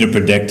of easy to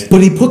predict.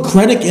 But he put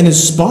Krennic in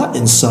his spot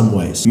in some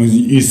ways.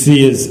 You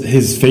see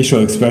his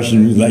facial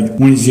expression, like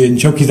when he's getting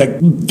choked, he's like.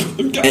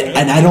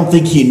 And I don't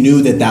think he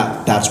knew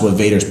that's what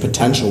Vader's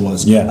potential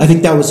was. Yeah. I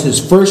think that was his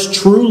first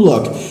true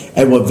look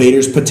at what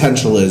Vader's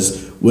potential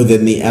is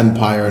within the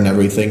Empire and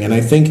everything. And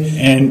I think...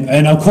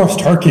 And of course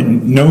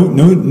Tarkin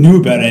knew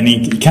about it, and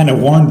he kind of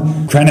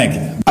warned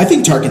Krennic. I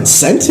think Tarkin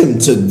sent him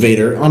to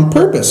Vader on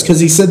purpose, because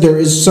he said there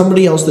is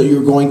somebody else that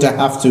you're going to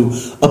have to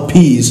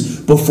appease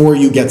before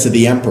you get to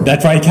the Emperor.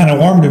 That's why he kind of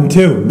warned him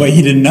too, but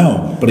he didn't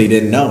know. But he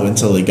didn't know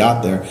until he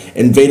got there.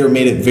 And Vader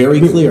made it very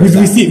clear.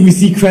 We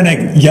see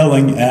Krennic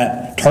yelling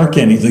at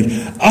Tarkin. He's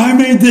like, I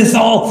made this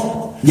all...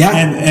 Yeah.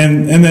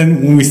 And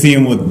then when we see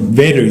him with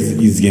Vader,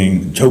 he's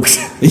getting choked.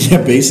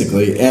 Yeah,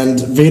 basically. And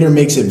Vader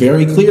makes it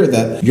very clear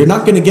that you're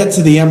not going to get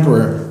to the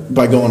Emperor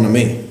by going to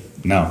me.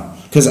 No.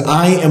 Because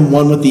I am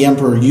one with the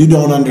Emperor. You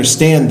don't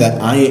understand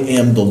that I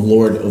am the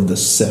Lord of the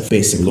Sith,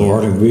 basically.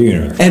 Lord of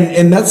Vader.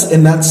 And that's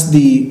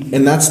the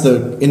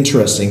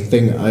interesting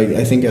thing.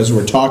 I think as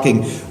we're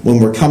talking, when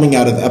we're coming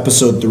out of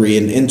episode 3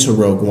 and into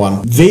Rogue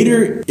One,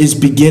 Vader is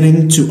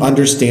beginning to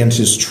understand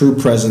his true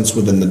presence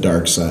within the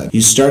dark side.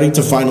 He's starting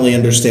to finally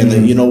understand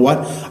that, you know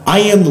what? I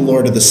am the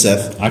Lord of the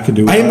Sith. I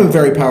am a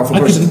very powerful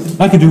person.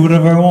 I could do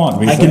whatever I want.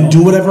 Basically. I can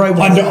do whatever I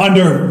want.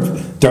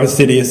 Under Darth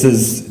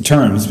Sidious's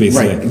terms,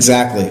 basically. Right,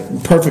 exactly.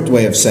 Perfect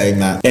way of saying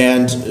that.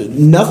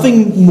 And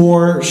nothing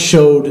more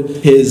showed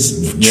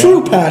his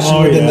true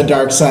passion within the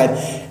dark side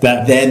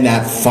than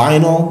that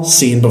final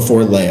scene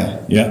before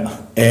Leia. Yeah.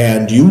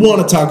 And you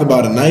want to talk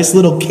about a nice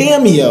little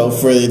cameo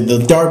for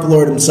the Dark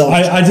Lord himself.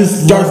 I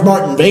just Darth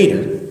Martin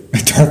Vader.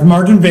 Darth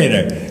Martin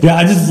Vader. Yeah,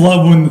 I just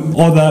love when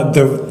all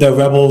the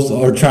rebels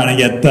are trying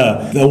to get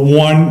the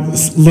one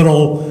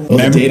little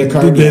data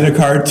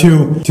card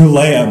to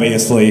Leia,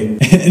 basically.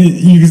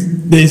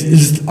 And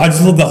I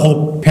just love the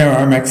whole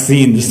panoramic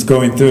scene just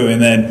going through, and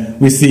then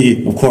we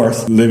see, of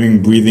course,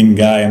 living, breathing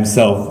guy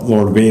himself,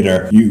 Lord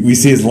Vader. We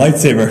see his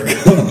lightsaber.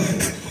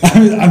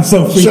 I'm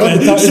so freaked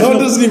out. Sean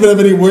doesn't even have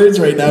any words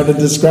right now to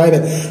describe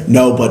it.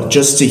 No, but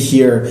just to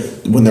hear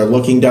when they're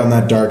looking down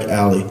that dark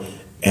alley,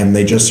 and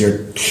they just hear,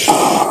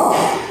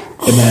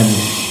 and then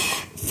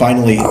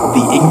finally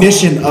the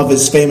ignition of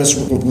his famous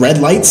red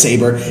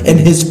lightsaber and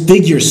his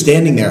figure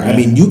standing there. I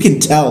mean, you can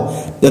tell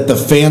that the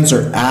fans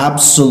are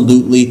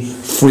absolutely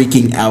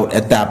freaking out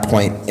at that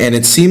point. And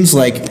it seems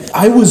like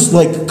I was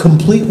like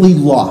completely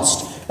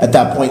lost at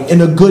that point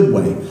in a good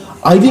way.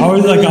 I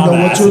was like on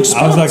an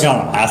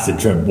acid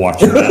trip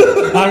watching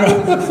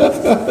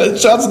that.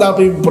 Sean's not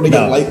even putting it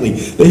lightly.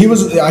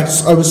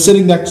 I was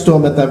sitting next to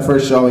him at that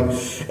first showing,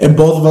 and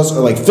both of us are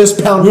like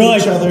fist pounding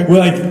each other. We're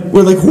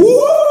like,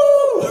 whoa!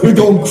 We're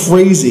going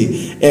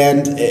crazy,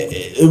 and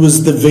it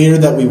was the Vader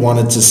that we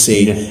wanted to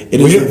see. Yeah. It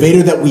is the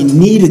Vader that we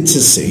needed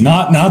to see.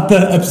 Not the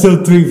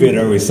episode 3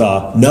 Vader we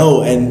saw.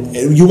 No, and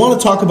you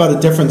want to talk about a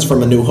difference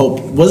from A New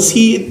Hope? Was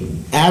he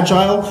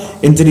agile,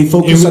 and did he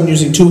focus on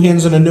using 2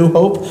 hands in A New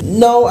Hope?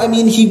 No, I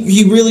mean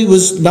he really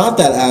was not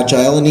that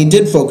agile, and he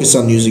did focus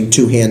on using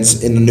 2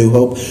 hands in A New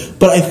Hope,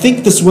 but I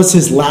think this was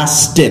his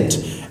last stint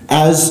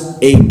as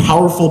a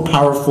powerful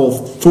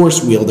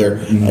force wielder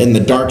in the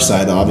dark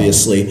side,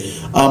 obviously.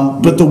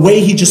 But the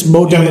way he just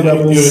mowed down the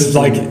rebels,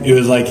 it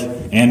was like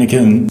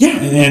Anakin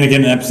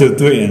in episode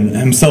 3, and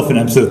himself in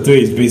episode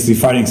 3 is basically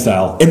fighting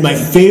style. And my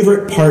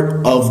favorite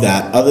part of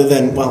that, other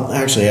than, well,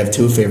 actually I have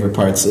 2 favorite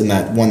parts in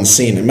that one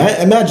scene.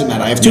 Imagine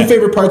that. I have 2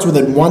 favorite parts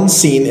within one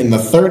scene in the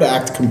 3rd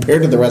act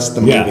compared to the rest of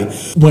the movie. Yeah.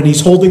 When he's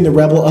holding the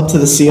rebel up to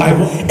the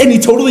ceiling, and he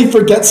totally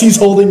forgets he's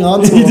holding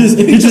on to him.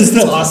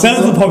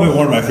 That was probably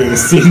one of my favorite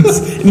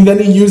scenes. And then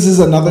he uses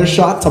another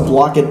shot to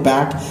block it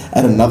back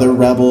at another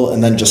rebel,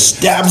 and then just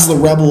stabs the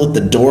rebel at the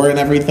door and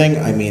everything.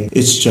 I mean,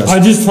 it's just... I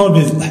just love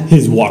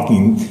his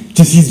walking.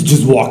 He's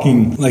just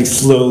walking like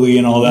slowly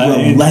and all that.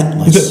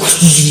 Relentless.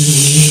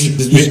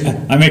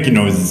 I'm making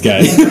noises,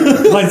 guys.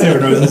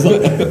 Lightsaber noises.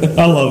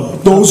 I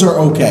love those. Are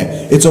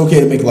okay. It's okay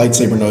to make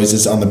lightsaber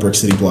noises on the Brick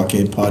City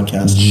Blockade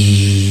podcast.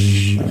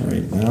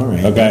 All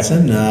right. Okay. That's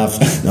enough.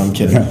 No, I'm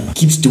kidding.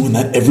 Keeps doing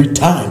that every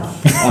time.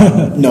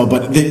 No,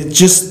 but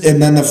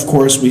and then of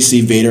course we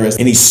see Vader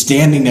and he's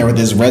standing there with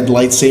his red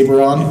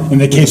lightsaber on, and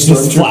the cape's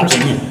just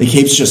flapping. The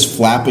cape's just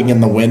flapping in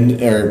the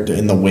wind,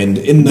 in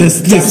the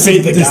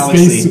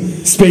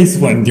space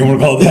wind. Do you want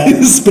to call it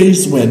that?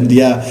 Space wind,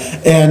 yeah.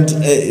 And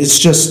it's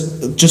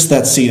just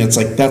that scene. It's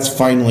like that's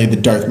finally the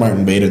Darth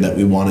Martin Vader that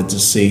we wanted to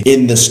see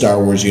in the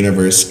Star Wars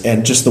universe,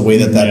 and just the way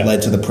that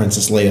led to the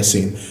Princess Leia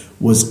scene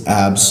was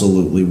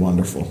absolutely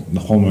wonderful. The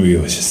whole movie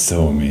was just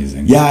so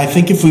amazing. Yeah, I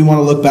think if we want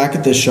to look back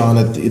at this, Sean,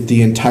 at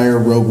the entire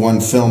Rogue One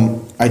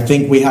film, I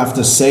think we have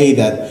to say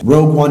that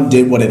Rogue One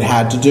did what it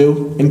had to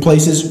do in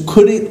places.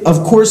 Could it?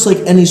 Of course, like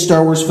any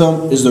Star Wars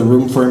film, is there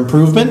room for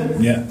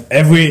improvement? Yeah,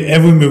 every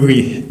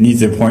movie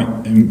needs a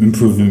point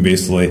improvement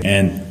basically,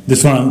 and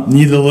this one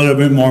needed a little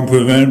bit more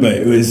improvement, but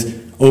it was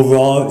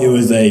overall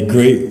a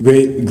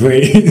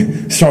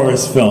great Star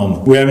Wars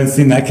film. We haven't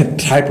seen that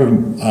type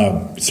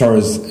of Star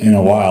Wars in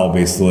a while,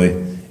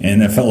 basically.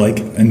 And it felt like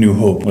A New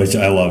Hope, which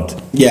I loved.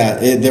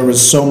 Yeah, there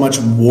was so much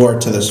war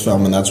to this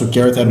film, and that's what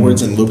Gareth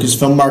Edwards and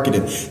Lucasfilm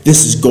marketed.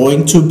 This is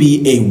going to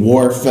be a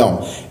war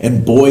film,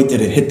 and boy, did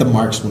it hit the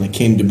marks when it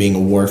came to being a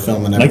war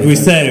film and everything. Like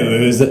we said,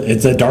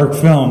 it's a dark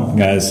film,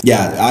 guys.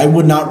 Yeah, I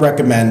would not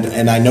recommend,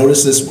 and I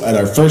noticed this at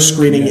our first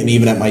screening and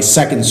even at my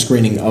second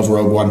screening of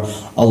Rogue One,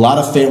 a lot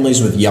of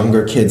families with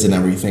younger kids and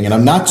everything. And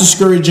I'm not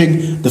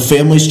discouraging the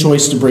family's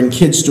choice to bring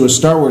kids to a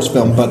Star Wars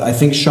film, but I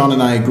think Sean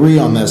and I agree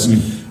on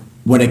this.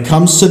 When it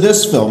comes to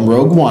this film,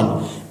 Rogue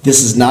One,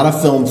 this is not a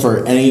film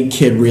for any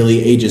kid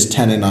really ages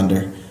 10 and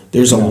under.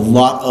 There's a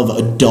lot of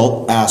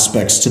adult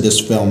aspects to this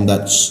film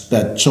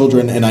that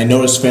children, and I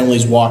noticed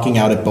families walking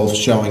out at both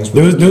showings.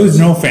 There was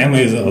no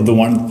families of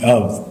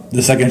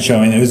the second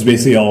showing. It was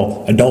basically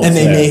all adults. And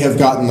they may have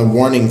gotten the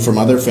warning from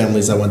other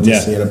families that went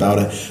to see it about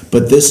it.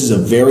 But this is a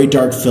very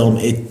dark film.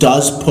 It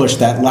does push,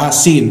 that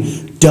last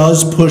scene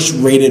does push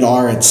rated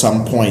R at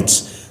some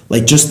points.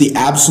 Like just the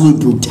absolute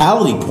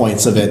brutality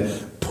points of it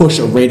push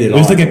a rated R.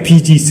 It was like a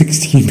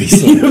PG-16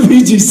 basically.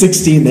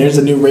 PG-16. There's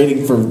a new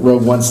rating for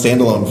Rogue One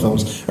standalone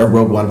films, or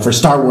Rogue One for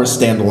Star Wars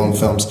standalone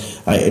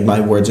films.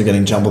 My words are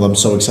getting jumbled. I'm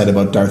so excited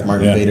about Darth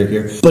Martin Vader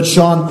here. But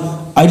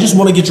Sean, I just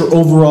want to get your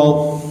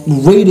overall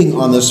rating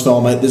on this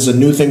film. This is a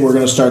new thing we're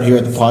going to start here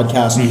at the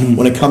podcast.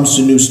 When it comes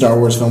to new Star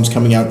Wars films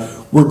coming out,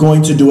 we're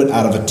going to do it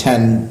out of a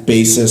 10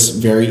 basis.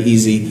 Very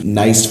easy.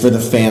 Nice for the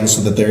fans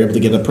so that they're able to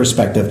get a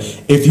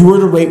perspective. If you were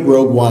to rate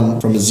Rogue One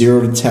from a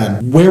 0 to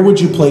 10, where would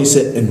you place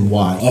it and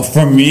why?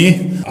 For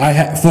me,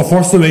 for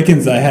Force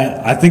Awakens,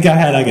 I think I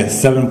had like a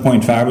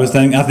 7.5 or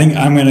something. I think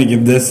I'm going to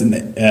give this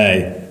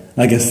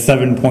like a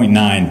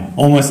 7.9.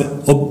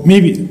 Almost,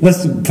 maybe,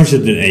 let's push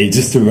it to 8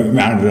 just to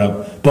round it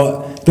up.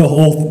 But the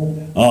whole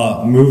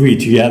movie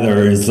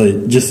together is like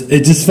it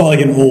just felt like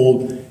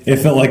it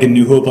felt like A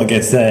New Hope, like I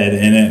said,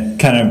 and it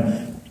kind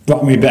of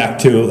brought me back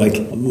to like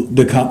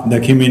the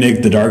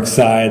comedic, the dark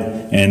side,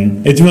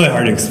 and it's really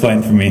hard to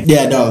explain for me.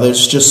 Yeah, no,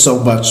 there's just so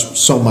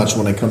much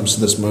when it comes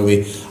to this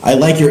movie. I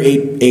like your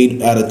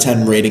 8 out of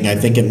 10 rating. I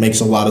think it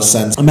makes a lot of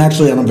sense. I'm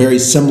actually on a very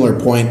similar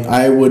point.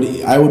 I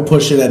would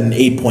push it at an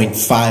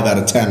 8.5 out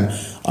of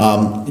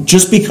 10.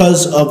 Just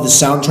because of the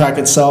soundtrack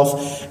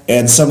itself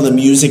and some of the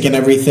music and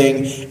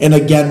everything. And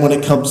again, when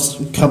it comes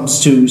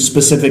to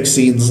specific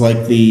scenes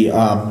like the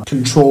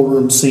control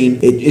room scene,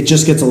 it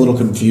just gets a little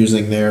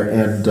confusing there.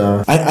 And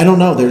I don't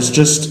know.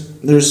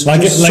 There's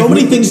so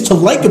many things to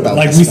like about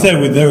like this we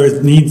film.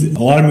 said,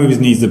 a lot of movies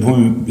needs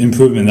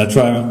improvement. That's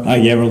why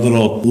I gave it a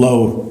little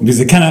low, because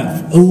it kind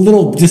of a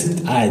little just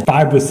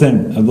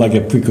 5% of like a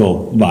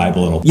prequel vibe a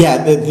little.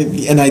 Yeah,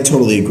 and I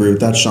totally agree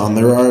with that, Sean.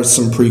 There are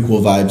some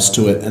prequel vibes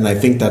to it, and I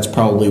think that's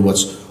probably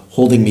what's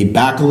holding me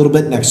back a little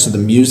bit next to the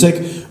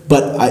music.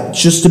 But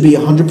just to be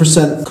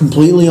 100%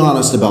 completely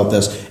honest about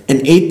this, an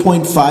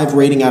 8.5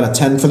 rating out of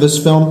 10 for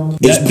this film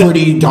is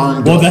pretty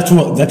darn good. Well, that's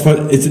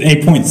what it's an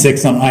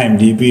 8.6 on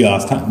IMDb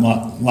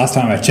last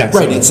time I checked.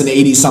 Right, it's an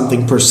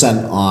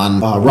 80-something% on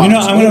Rotten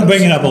I'm going to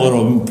bring it up a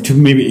little to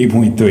maybe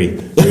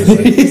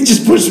 8.3.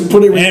 Just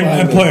put it right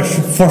and push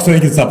Force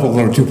Awakens up a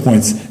little 2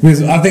 points,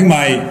 because I think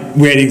my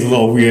rating's a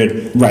little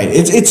weird. Right,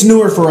 it's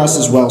newer for us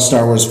as well,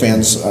 Star Wars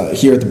fans,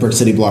 here at the Brick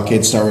City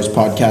Blockade Star Wars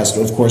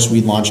podcast. Of course,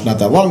 we launched not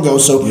that long ago,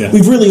 so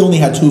we've really only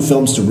had 2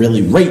 films to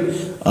really rate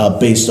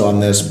based on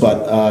this.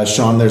 But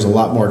Sean, there's a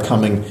lot more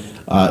coming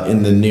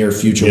in the near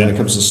future when it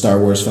comes to Star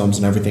Wars films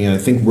and everything. And I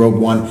think Rogue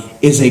One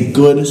is a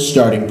good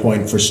starting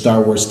point for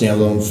Star Wars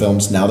standalone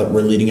films now that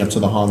we're leading up to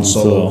the Han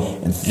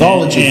Solo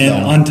anthology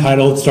and film.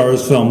 untitled Star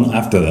Wars film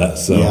after that.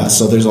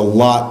 So there's a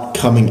lot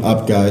coming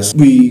up, guys.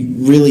 We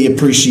really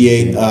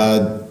appreciate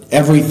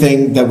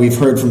everything that we've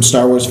heard from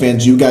Star Wars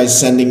fans, you guys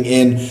sending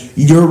in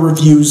your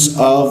reviews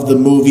of the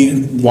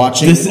movie,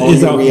 watching this all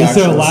your reactions.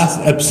 This is our last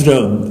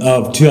episode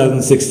of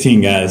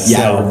 2016 guys. Yeah,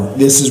 so.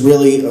 This is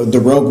really the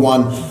Rogue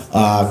One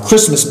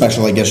Christmas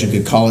special, I guess you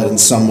could call it in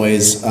some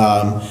ways.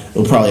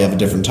 It'll probably have a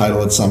different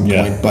title at some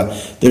point,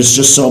 but there's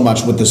just so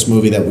much with this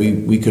movie that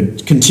we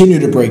could continue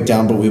to break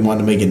down, but we want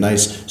to make it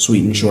nice,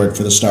 sweet, and short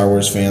for the Star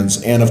Wars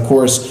fans. And of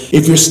course,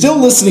 if you're still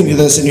listening to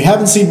this and you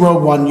haven't seen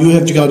Rogue One, you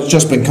have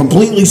just been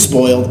completely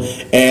spoiled,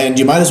 and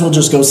you might as well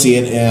just go see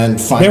it and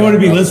find out. They want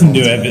to be listened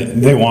to if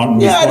they want.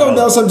 Yeah, I don't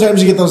know.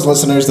 Sometimes you get those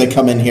listeners, they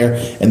come in here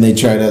and they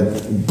try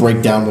to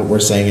break down what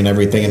we're saying and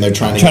everything, and they're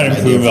trying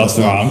to prove us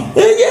wrong.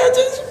 Yeah,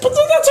 but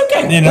that's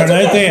okay. You know,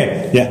 That's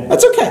okay. yeah.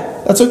 That's okay.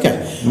 That's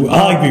okay.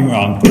 I like being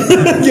wrong.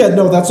 Yeah,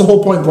 no, that's the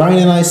whole point. Brian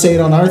and I say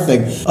it on our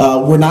thing.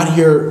 We're not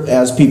here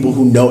as people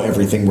who know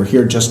everything. We're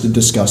here just to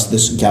discuss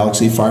this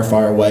galaxy far,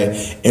 far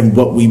away and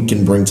what we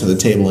can bring to the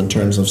table in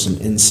terms of some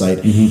insight.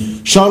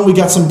 Mm-hmm. Sean, we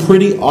got some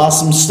pretty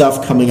awesome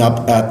stuff coming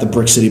up at the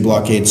Brick City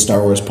Blockade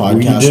Star Wars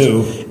podcast. We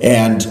do.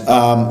 And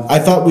I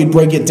thought we'd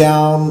break it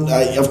down.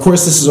 Of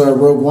course, this is our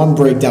Rogue One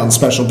breakdown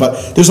special,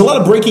 but there's a lot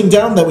of breaking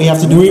down that we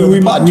have to do for the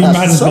podcast. We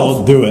might as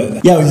well do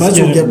it. Yeah, we might as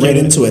well get right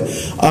into it.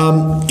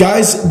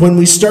 Guys, when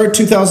we start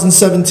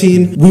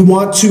 2017, we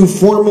want to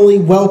formally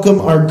welcome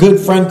our good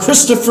friend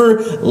Christopher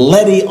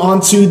Letty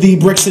onto the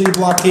Brick City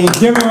Blockade.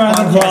 Give him a round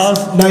of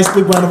applause. Nice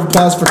big round of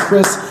applause for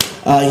Chris.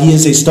 He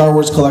is a Star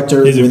Wars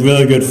collector. He's a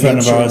really good friend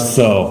of ours,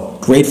 so...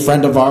 Great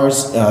friend of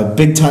ours,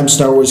 big-time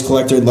Star Wars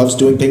collector, loves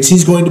doing things.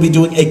 He's going to be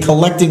doing a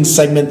collecting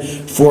segment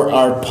for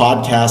our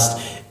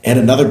podcast. And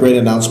another great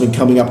announcement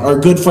coming up. Our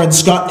good friend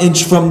Scott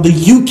Inch from the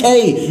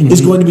UK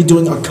is going to be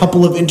doing a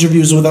couple of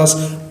interviews with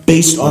us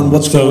based on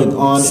what's going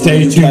on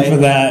stay in the UK. tuned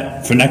for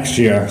that for next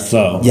year.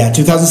 So yeah,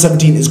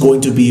 2017 is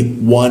going to be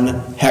one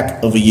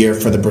heck of a year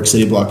for the Brick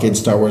City Blockade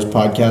Star Wars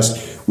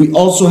podcast. We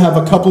also have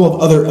a couple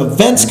of other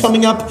events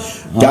coming up.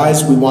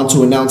 Guys, we want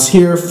to announce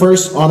here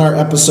first on our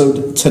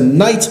episode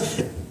tonight,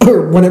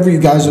 or whenever you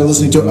guys are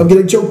listening to it. I'm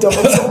getting choked up.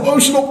 I'm so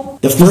emotional.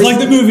 Just like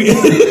the movie.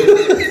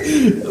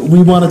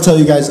 We want to tell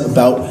you guys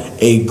about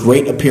a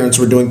great appearance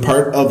we're doing,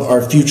 part of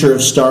our Future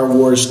of Star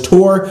Wars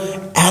tour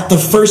at the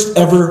first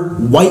ever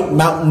White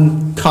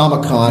Mountain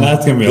Comic-Con.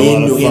 That's going to be a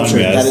lot of fun, guys.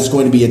 That is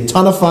going to be a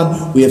ton of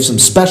fun. We have some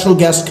special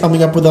guests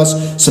coming up with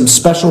us, some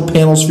special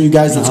panels for you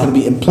guys. That's going to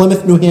be in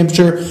Plymouth, New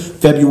Hampshire,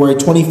 February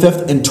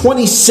 25th and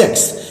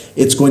 26th.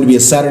 It's going to be a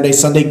Saturday,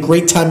 Sunday.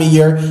 Great time of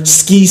year.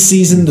 Ski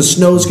season. The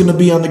snow's going to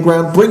be on the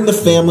ground. Bring the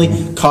family.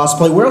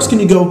 Cosplay. Where else can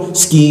you go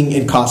skiing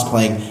and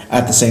cosplaying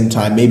at the same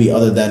time? Maybe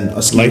other than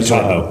a ski Lake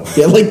resort. Tahoe.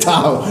 Yeah, Lake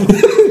Tahoe.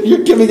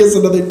 You're giving us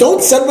another...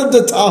 Don't send them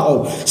to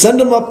Tahoe. Send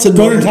them up to...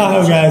 Go to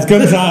Tahoe, guys. Go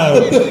to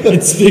Tahoe.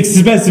 It's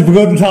expensive, but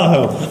go to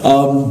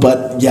Tahoe.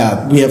 But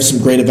yeah, we have some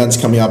great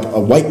events coming up. A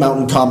White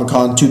Mountain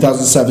Comic-Con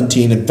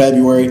 2017 in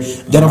February.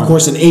 Then, of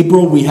course, in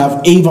April, we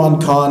have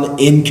Avon Con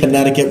in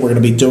Connecticut. We're going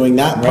to be doing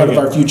that part of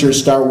our Future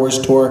Star Wars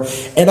tour.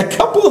 And a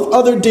couple of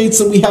other dates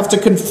that we have to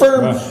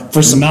confirm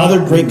for some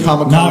other great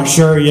Comic-Cons. Not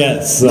sure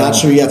yet. Not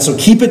sure yet. So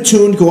keep it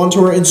tuned. Go onto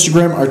our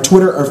Instagram, our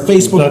Twitter, our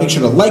Facebook. Make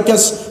sure to like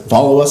us,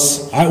 follow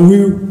us.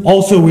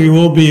 We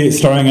will be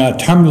starting a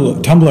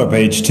Tumblr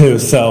page too,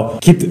 so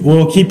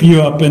we'll keep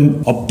you up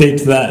and update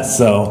to that.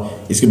 So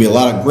it's going to be a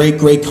lot of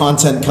great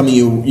content coming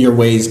your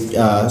ways,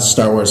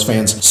 Star Wars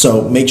fans.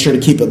 So make sure to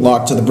keep it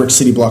locked to the Brick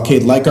City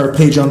Blockade. Like our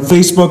page on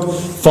Facebook.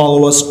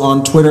 Follow us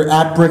on Twitter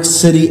at Brick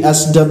City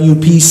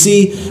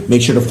SWPC.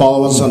 Make sure to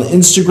follow us on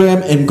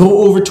Instagram and go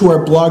over to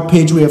our blog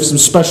page. We have some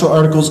special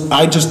articles.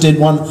 I just did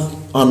one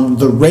on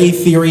the Rey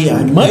theory.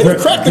 I might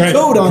have cracked the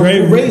code on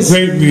Rey's.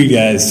 Great read,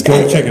 guys.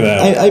 Go check it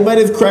out. I might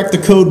have cracked the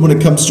code when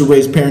it comes to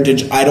Rey's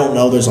parentage. I don't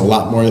know. There's a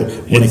lot more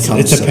when it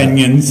comes to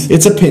opinions.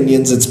 It's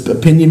opinions. It's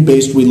opinion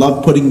based. We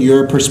love putting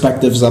your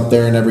perspectives up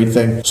there and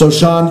everything. So,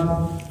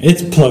 Sean,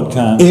 it's plug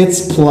time.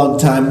 It's plug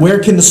time. Where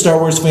can the Star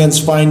Wars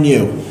fans find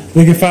you?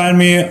 They can find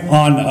me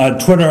on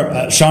Twitter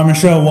at Sean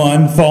Michelle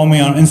 1. Follow me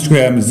on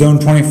Instagram,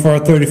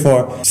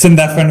 Zone2434. Send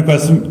that friend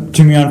request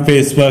to me on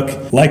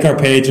Facebook. Like our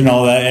page and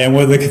all that. And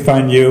where they can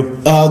find you?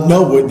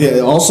 No,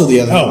 also the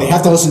other thing. They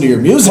have to listen to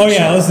your music. Oh,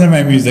 yeah, listen to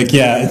my music.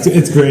 Yeah,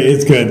 it's great.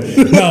 It's good.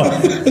 No,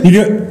 you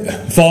can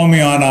follow me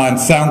on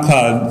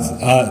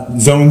SoundCloud,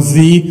 Zone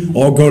Z,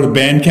 or go to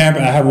Bandcamp.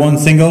 I have one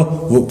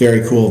single.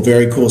 Very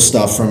cool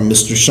stuff from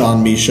Mr.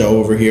 Sean Michaud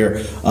over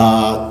here.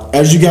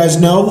 As you guys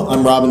know,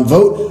 I'm Robin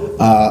Vogt.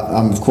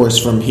 I'm, of course,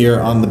 from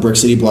here on the Brick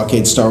City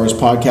Blockade Star Wars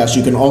podcast.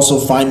 You can also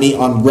find me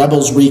on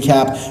Rebels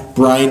Recap.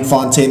 Brian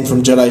Fontaine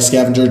from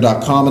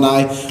JediScavenger.com and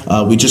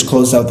I. We just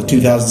closed out the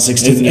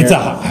 2016 year. It's a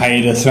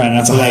hiatus right now.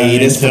 It's a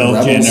hiatus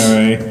until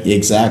January.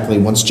 Exactly.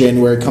 Once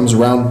January comes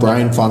around,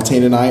 Brian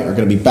Fontaine and I are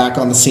going to be back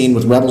on the scene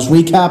with Rebels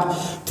Recap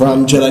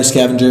from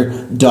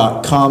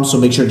JediScavenger.com. So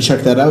make sure to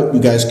check that out. You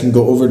guys can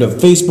go over to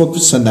Facebook,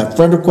 send that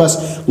friend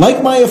request.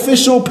 Like my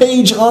official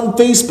page on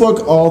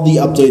Facebook. All the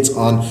updates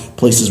on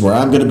places where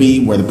I'm going to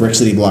be, where the Brick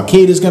City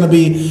Blockade is going to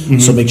be. Mm-hmm.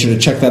 So make sure to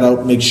check that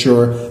out. Make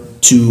sure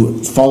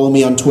to follow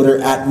me on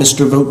Twitter at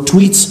Mr. Vote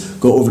Tweets.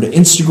 Go over to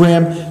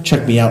Instagram.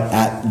 Check me out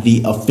at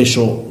The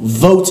Official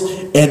Vote.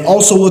 And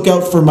also look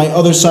out for my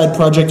other side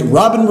project,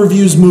 Robin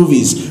Reviews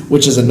Movies,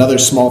 which is another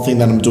small thing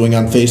that I'm doing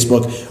on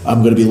Facebook.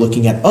 I'm going to be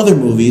looking at other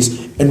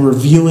movies and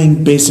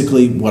reviewing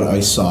basically what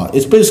I saw.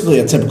 It's basically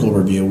a typical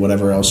review,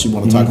 whatever else you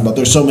want to talk about.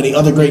 There's so many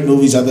other great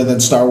movies other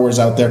than Star Wars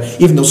out there,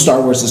 even though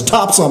Star Wars is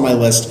tops on my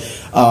list,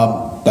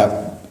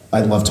 that I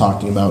love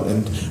talking about.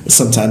 And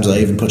sometimes I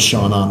even put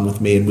Sean on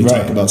with me and we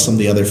talk about some of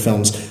the other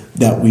films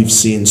that we've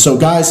seen. So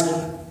guys,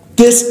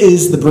 this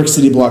is the Brick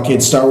City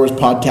Blockade Star Wars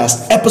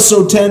Podcast,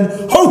 Episode 10.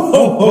 Ho,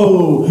 ho,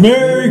 ho!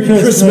 Merry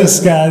Christmas,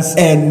 guys.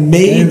 And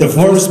may the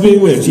Force be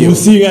with you. We'll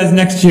see you guys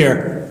next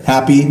year.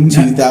 Happy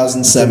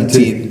 2017.